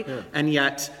party. And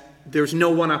yet there's no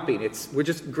one-upping. We're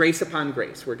just grace upon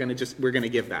grace. We're going to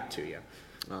give that to you.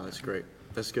 Oh, that's great.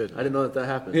 That's good. I didn't know that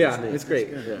happened. Yeah, it's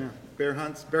great. Bear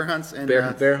hunts, and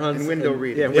bear hunts and window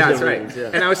reading. Yeah, that's right.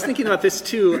 Yeah. And I was thinking about this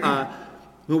too.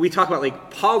 When we talk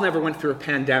about Paul never went through a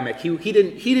pandemic. He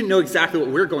didn't know exactly what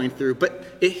we're going through. But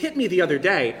it hit me the other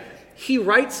day. He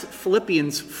writes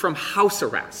Philippians from house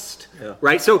arrest,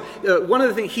 right? So one of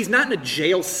the things, he's not in a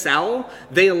jail cell.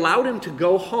 They allowed him to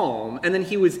go home, and then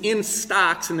he was in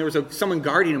stocks, and there was someone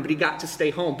guarding him, but he got to stay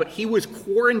home. But he was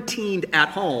quarantined at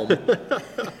home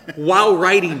while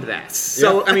writing this.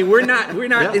 So, I mean, we're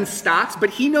not in stocks,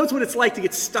 but he knows what it's like to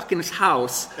get stuck in his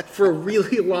house for a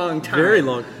really long time. Very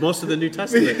long. Most of the New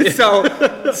Testament.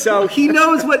 So he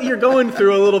knows what you're going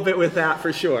through a little bit with that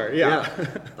for sure. Yeah.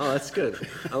 Oh, that's good.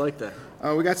 I like that.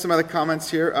 We got some other comments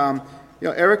here.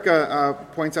 Erica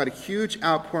points out a huge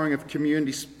outpouring of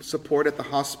community support at the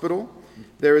hospital.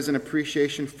 There is an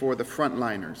appreciation for the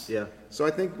frontliners. Yeah. So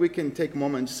I think we can take a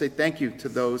moment and just say thank you to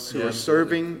those who are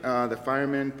serving, the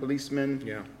firemen,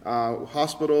 policemen,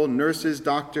 hospital, nurses,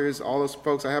 doctors, all those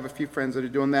folks. I have a few friends that are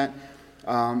doing that.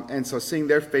 And so seeing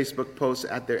their Facebook posts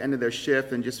at their end of their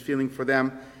shift and just feeling for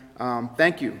them,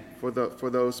 thank you for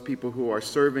those people who are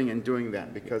serving and doing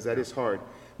that, because that is hard.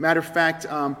 Matter of fact,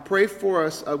 pray for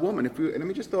us, a woman. Let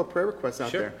me just throw a prayer request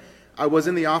out there. I was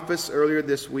in the office earlier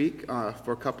this week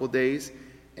for a couple of days,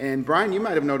 and Brian, you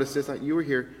might have noticed this. You were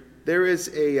here. There is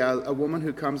a woman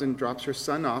who comes and drops her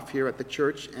son off here at the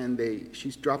church, and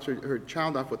she drops her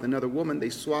child off with another woman. They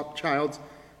swap childs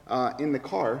in the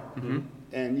car,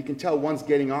 and you can tell one's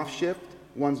getting off shift,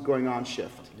 one's going on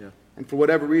shift. Yeah. And for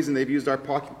whatever reason, they've used our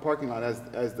parking lot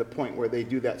as the point where they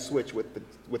do that switch with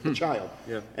the child.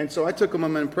 Yeah. And so I took them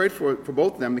and prayed for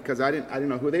both of them because I didn't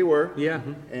know who they were. Yeah.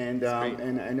 And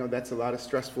I know that's a lot of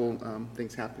stressful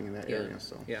things happening in that area.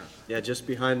 So Yeah. Just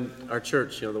behind our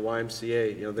church, the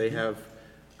YMCA, they have,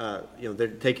 they're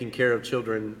taking care of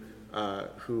children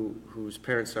whose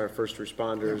parents are first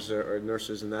responders or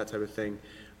nurses and that type of thing.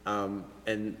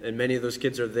 And many of those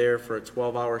kids are there for a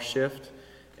 12-hour shift.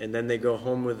 And then they go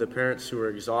home with the parents who are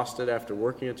exhausted after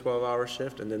working a 12-hour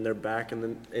shift, and then they're back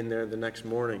in there the next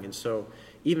morning. And so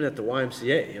even at the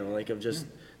YMCA,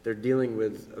 they're dealing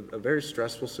with a very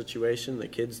stressful situation. The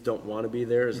kids don't want to be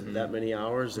there that many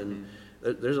hours, and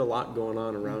there's a lot going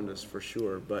on around us for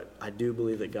sure. But I do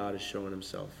believe that God is showing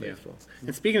himself faithful. Yeah.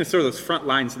 And speaking of sort of those front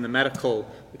lines in the medical,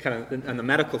 in the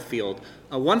medical field,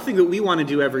 one thing that we want to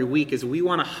do every week is we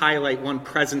want to highlight one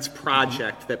presence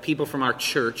project that people from our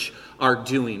church are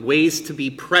doing, ways to be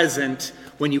present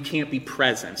when you can't be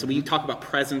present. So we talk about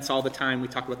presence all the time. We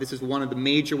talk about this is one of the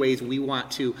major ways we want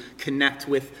to connect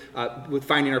with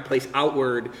finding our place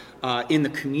outward in the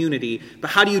community.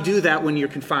 But how do you do that when you're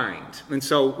confined? And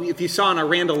so if you saw in our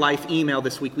Randall Life email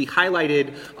this week, we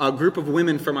highlighted a group of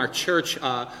women from our church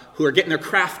who are getting their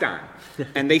craft on.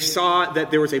 And they saw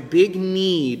that there was a big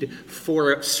need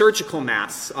for surgical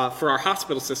masks for our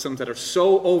hospital systems that are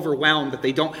so overwhelmed that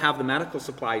they don't have the medical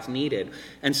supplies needed.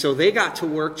 And so they got to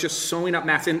work just sewing up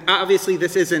masks. And obviously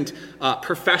this isn't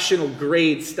professional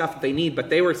grade stuff that they need, but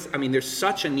there's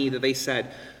such a need that they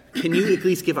said, can you at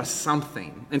least give us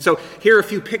something? And so here are a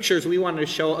few pictures we wanted to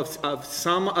show of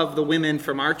some of the women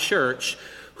from our church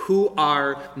who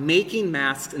are making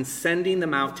masks and sending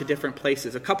them out to different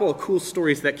places. A couple of cool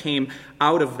stories that came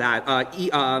out of that.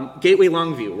 Gateway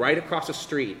Longview, right across the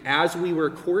street, as we were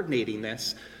coordinating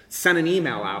this, sent an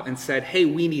email out and said, hey,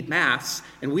 we need masks.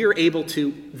 And we were able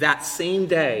to, that same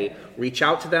day, reach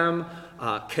out to them,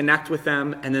 connect with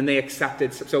them, and then they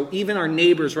accepted. So even our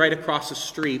neighbors right across the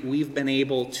street, we've been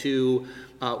able to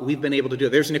do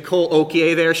it. There's Nicole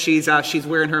Okier there. She's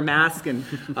wearing her mask, and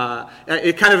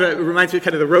it kind of reminds me of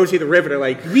the Rosie the Riveter.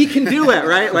 Like, we can do it,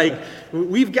 right? Like,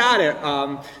 we've got it.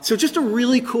 So just a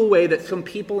really cool way that some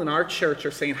people in our church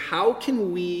are saying, how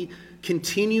can we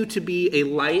continue to be a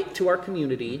light to our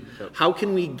community? How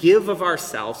can we give of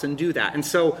ourselves and do that? And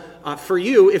so for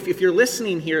you, if you're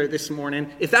listening here this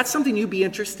morning, if that's something you'd be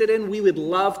interested in, we would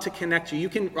love to connect you. You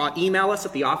can email us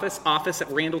at the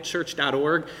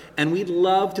office@randallchurch.org, and we'd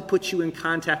love to put you in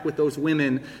contact with those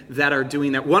women that are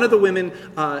doing that. One of the women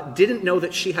didn't know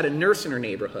that she had a nurse in her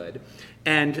neighborhood,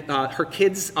 and her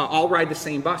kids all ride the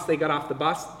same bus. They got off the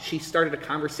bus. She started a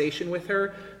conversation with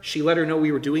her. She let her know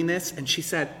we were doing this, and she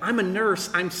said, I'm a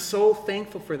nurse. I'm so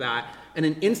thankful for that. And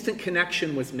an instant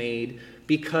connection was made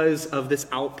because of this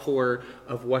outpour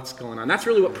of what's going on. That's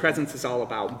really what Presence is all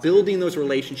about, building those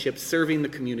relationships, serving the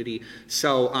community.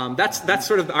 So that's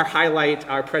sort of our highlight,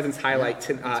 our Presence highlight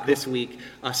this week.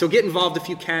 So get involved if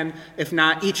you can. If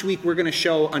not, each week we're going to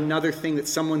show another thing that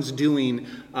someone's doing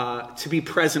to be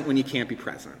present when you can't be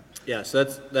present. Yeah, so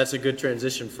that's a good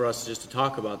transition for us just to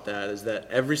talk about that, is that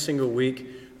every single week,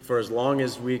 for as long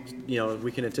as we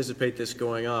can anticipate this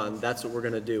going on, that's what we're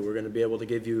going to do. We're going to be able to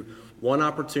give you one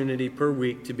opportunity per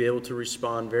week to be able to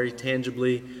respond very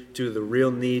tangibly to the real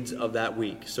needs of that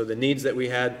week. So the needs that we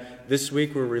had this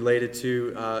week were related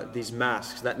to these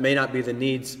masks. That may not be the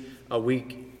needs a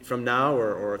week from now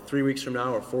or 3 weeks from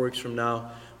now or 4 weeks from now,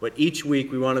 but each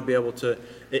week we want to be able to,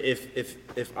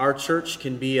 if our church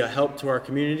can be a help to our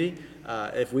community,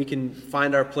 if we can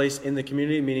find our place in the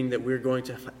community, meaning that we're going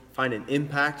to find an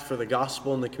impact for the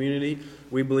gospel in the community,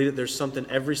 we believe that there's something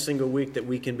every single week that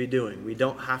we can be doing. We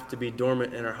don't have to be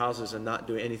dormant in our houses and not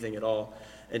do anything at all.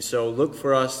 And so look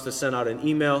for us to send out an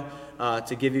email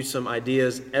to give you some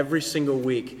ideas every single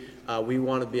week. We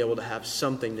want to be able to have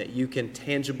something that you can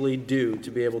tangibly do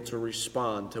to be able to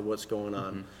respond to what's going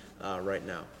on right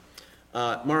now.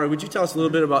 Mara, would you tell us a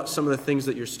little bit about some of the things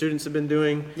that your students have been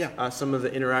doing? Yeah. Some of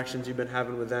the interactions you've been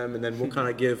having with them, and then we'll kind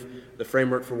of give the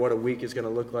framework for what a week is going to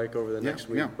look like over the next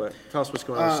week. Yeah. But tell us what's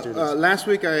going on with students. Last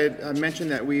week I had mentioned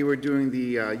that we were doing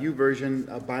the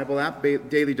YouVersion Bible app,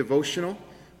 daily devotional.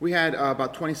 We had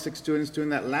about 26 students doing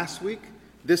that last week.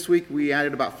 This week we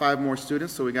added about 5 more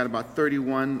students, so we got about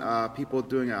 31 people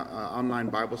doing an online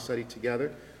Bible study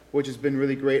together, which has been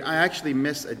really great. I actually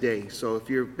miss a day, so if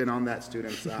you've been on that,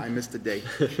 students, I missed a day.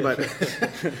 But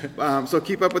so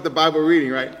keep up with the Bible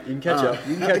reading, right? You can catch up.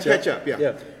 You can catch up,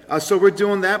 yeah. So we're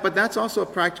doing that, but that's also a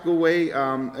practical way,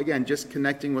 again, just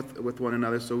connecting with one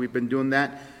another. So we've been doing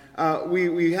that.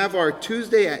 We have our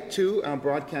Tuesday at 2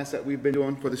 broadcast that we've been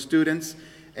doing for the students.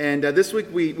 And this week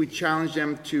we challenged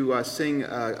them to sing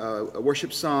a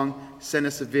worship song, send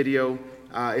us a video.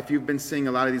 If you've been seeing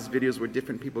a lot of these videos where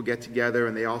different people get together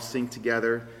and they all sing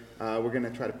together, we're going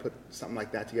to try to put something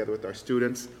like that together with our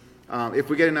students. If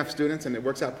we get enough students and it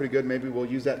works out pretty good, maybe we'll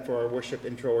use that for our worship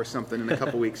intro or something in a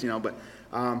couple weeks, but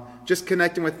just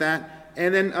connecting with that.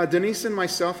 And then Denise and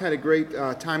myself had a great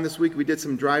time this week. We did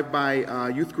some drive-by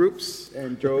youth groups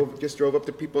and drove up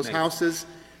to people's houses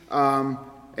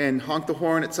and honked the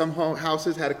horn at some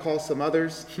houses, had to call some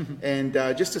others, and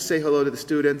just to say hello to the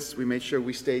students. We made sure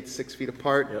we stayed 6 feet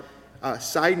apart. Yep.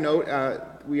 Side note,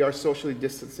 we are socially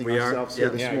distancing ourselves here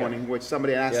this morning, which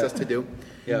somebody asked us to do.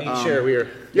 Made sure we were.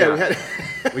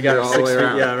 We got all the way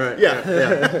around. Yeah, right. Yeah.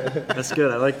 That's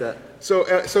good. I like that. So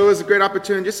it was a great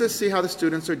opportunity just to see how the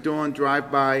students are doing,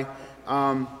 drive by,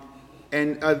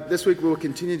 and this week we will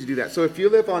continue to do that. So if you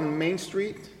live on Main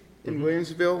Street in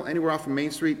Williamsville, anywhere off of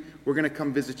Main Street, we're going to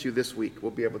come visit you this week.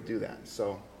 We'll be able to do that.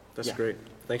 So that's great.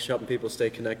 Thanks for helping people stay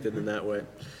connected in that way.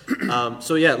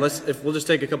 We'll just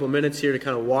take a couple of minutes here to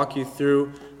kind of walk you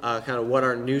through kind of what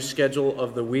our new schedule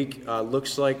of the week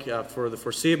looks like for the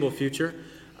foreseeable future.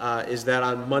 Is that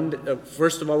on Monday?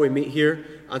 First of all, we meet here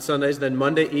on Sundays. Then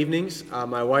Monday evenings,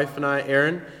 my wife and I,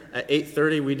 Erin, at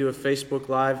 8:30, we do a Facebook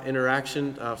Live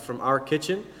interaction from our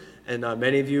kitchen. And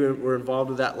many of you were involved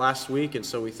with that last week, and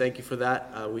so we thank you for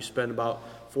that. We spend about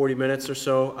 40 minutes or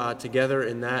so together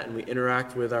in that, and we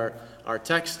interact with our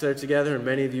texts there together, and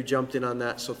many of you jumped in on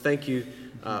that, so thank you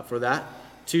for that.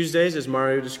 Tuesdays, as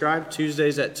Mario described,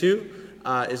 Tuesdays at 2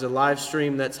 is a live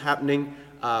stream that's happening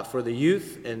for the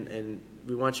youth, and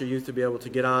we want your youth to be able to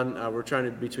get on. We're trying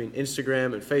to, between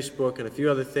Instagram and Facebook and a few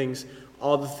other things,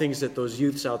 all the things that those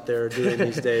youths out there are doing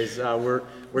these days.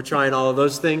 We're trying all of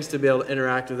those things to be able to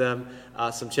interact with them,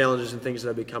 some challenges and things that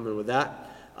will be coming with that.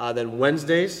 Then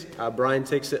Wednesdays, Brian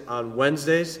takes it on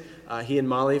Wednesdays. He and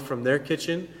Molly from their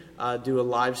kitchen do a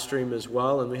live stream as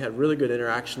well, and we had really good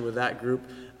interaction with that group.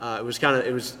 It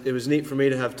was neat for me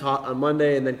to have taught on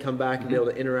Monday and then come back and be able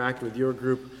to interact with your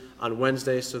group on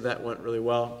Wednesday, so that went really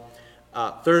well.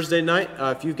 Thursday night,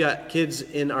 if you've got kids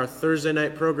in our Thursday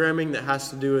night programming that has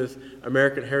to do with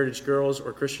American Heritage Girls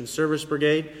or Christian Service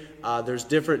Brigade, there's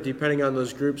different, depending on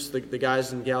those groups, the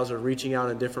guys and gals are reaching out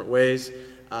in different ways.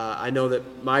 I know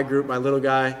that my group, my little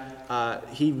guy,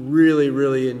 he really,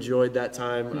 really enjoyed that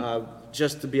time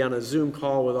just to be on a Zoom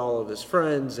call with all of his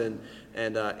friends and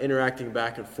interacting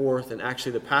back and forth. And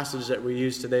actually the passage that we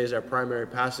use today is our primary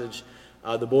passage.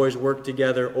 The boys worked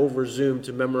together over Zoom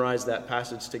to memorize that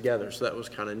passage together, so that was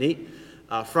kind of neat.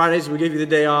 Fridays, we give you the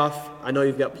day off. I know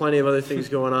you've got plenty of other things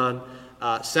going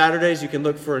on. Saturdays, you can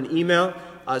look for an email.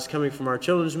 It's coming from our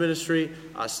children's ministry.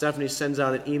 Stephanie sends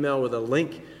out an email with a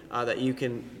link that you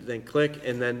can then click,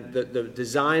 and then the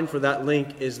design for that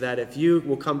link is that if you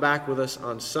will come back with us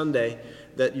on Sunday,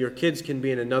 that your kids can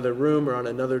be in another room or on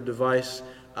another device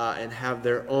and have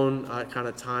their own kind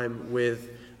of time with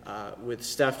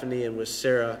Stephanie and with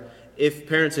Sarah. If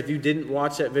you didn't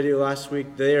watch that video last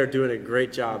week, they are doing a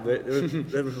great job. It was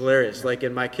hilarious.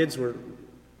 And my kids were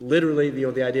literally,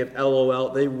 the idea of LOL,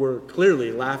 they were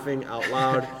clearly laughing out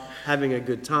loud, having a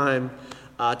good time.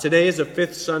 Today is a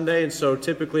fifth Sunday, and so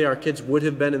typically our kids would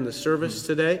have been in the service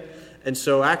today. And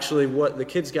so actually what the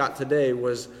kids got today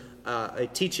was a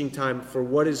teaching time for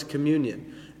what is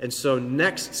communion. And so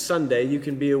next Sunday, you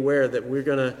can be aware that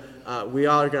we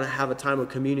all are going to have a time of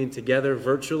communion together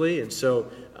virtually. And so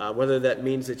whether that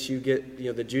means that you get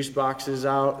the juice boxes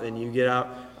out and you get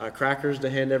out crackers to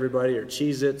hand everybody or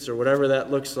Cheez-Its or whatever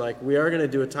that looks like, we are going to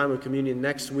do a time of communion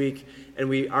next week, and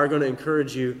we are going to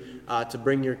encourage you to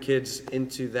bring your kids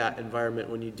into that environment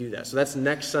when you do that. So that's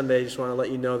next Sunday. I just want to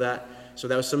let you know that. So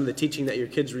that was some of the teaching that your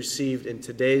kids received in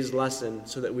today's lesson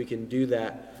so that we can do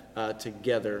that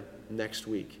together next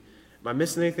week. Am I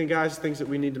missing anything, guys? Things that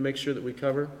we need to make sure that we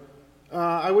cover?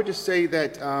 I would just say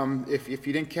that if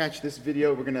you didn't catch this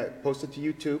video, we're going to post it to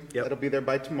YouTube. Yep. It'll be there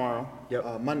by tomorrow,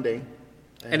 Monday.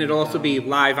 And it'll also be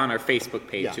live on our Facebook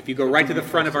page. Yeah. If you go right to the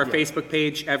front of our Facebook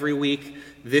page every week,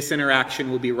 this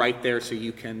interaction will be right there, so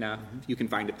you can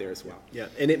find it there as well. Yeah,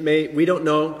 and we don't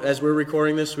know, as we're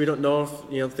recording this, we don't know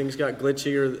if things got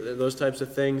glitchy or those types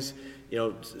of things.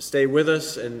 Stay with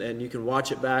us, and you can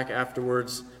watch it back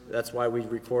afterwards. That's why we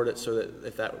record it, so that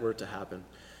if that were to happen.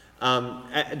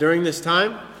 During this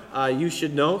time, you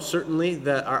should know, certainly,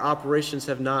 that our operations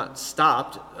have not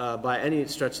stopped by any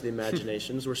stretch of the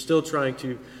imaginations. We're still trying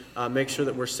to make sure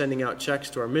that we're sending out checks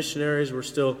to our missionaries. We're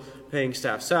still paying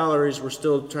staff salaries. We're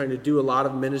still trying to do a lot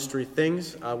of ministry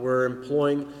things. We're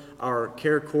employing our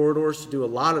care corridors to do a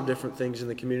lot of different things in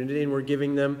the community, and we're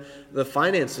giving them the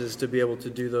finances to be able to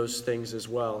do those things as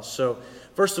well. So,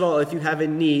 first of all, if you have a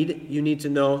need, you need to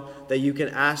know that you can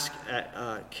ask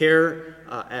at care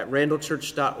at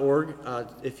randallchurch.org.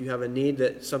 If you have a need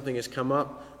that something has come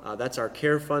up, that's our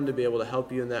care fund to be able to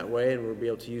help you in that way, and we'll be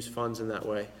able to use funds in that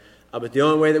way. But the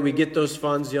only way that we get those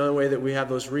funds, the only way that we have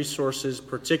those resources,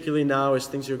 particularly now as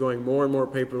things are going more and more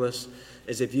paperless,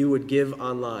 is if you would give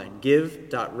online.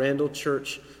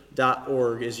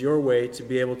 Give.randallchurch.org is your way to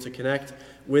be able to connect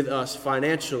with us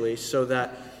financially so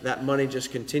that that money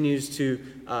just continues to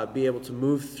be able to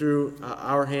move through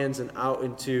our hands and out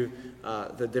into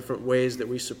the different ways that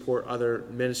we support other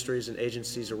ministries and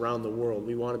agencies around the world.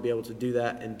 We want to be able to do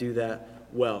that and do that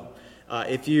well.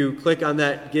 If you click on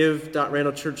that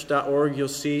give.randallchurch.org, you'll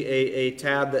see a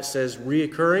tab that says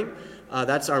reoccurring.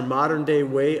 That's our modern day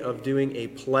way of doing a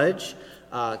pledge,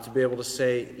 to be able to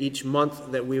say each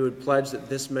month that we would pledge that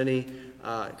this many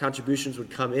contributions would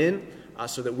come in,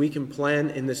 so that we can plan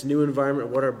in this new environment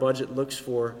what our budget looks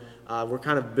for. We're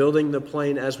kind of building the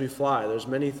plane as we fly. There's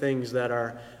many things that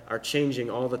are changing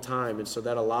all the time, and so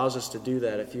that allows us to do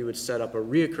that if you would set up a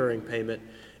reoccurring payment.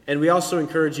 And we also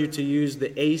encourage you to use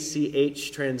the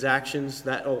ACH transactions.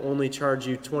 That will only charge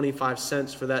you 25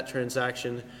 cents for that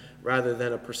transaction rather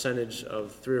than a percentage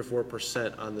of 3 or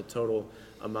 4% on the total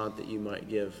amount that you might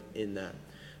give in that.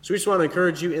 So we just want to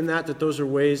encourage you in that those are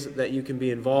ways that you can be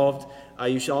involved.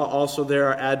 You shall also, there,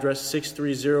 our address,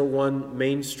 6301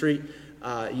 Main Street.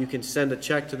 You can send a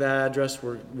check to that address.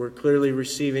 We're clearly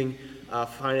receiving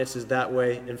finances that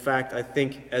way. In fact, I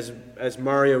think as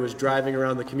Mario is driving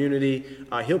around the community,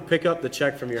 he'll pick up the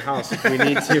check from your house if we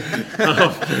need to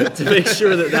make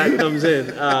sure that comes in.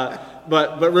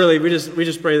 But really, we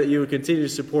just pray that you would continue to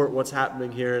support what's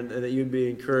happening here, and that you'd be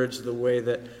encouraged the way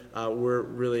that we're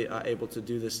really able to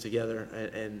do this together.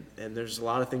 And there's a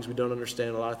lot of things we don't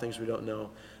understand, a lot of things we don't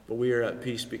know, but we are at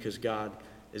peace because God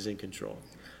is in control.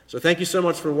 So thank you so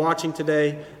much for watching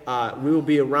today. We will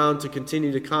be around to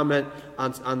continue to comment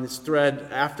on this thread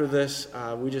after this.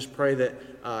 We just pray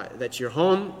that you're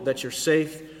home, that you're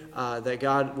safe, that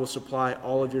God will supply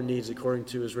all of your needs according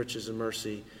to his riches and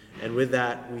mercy. And with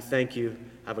that, we thank you.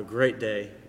 Have a great day.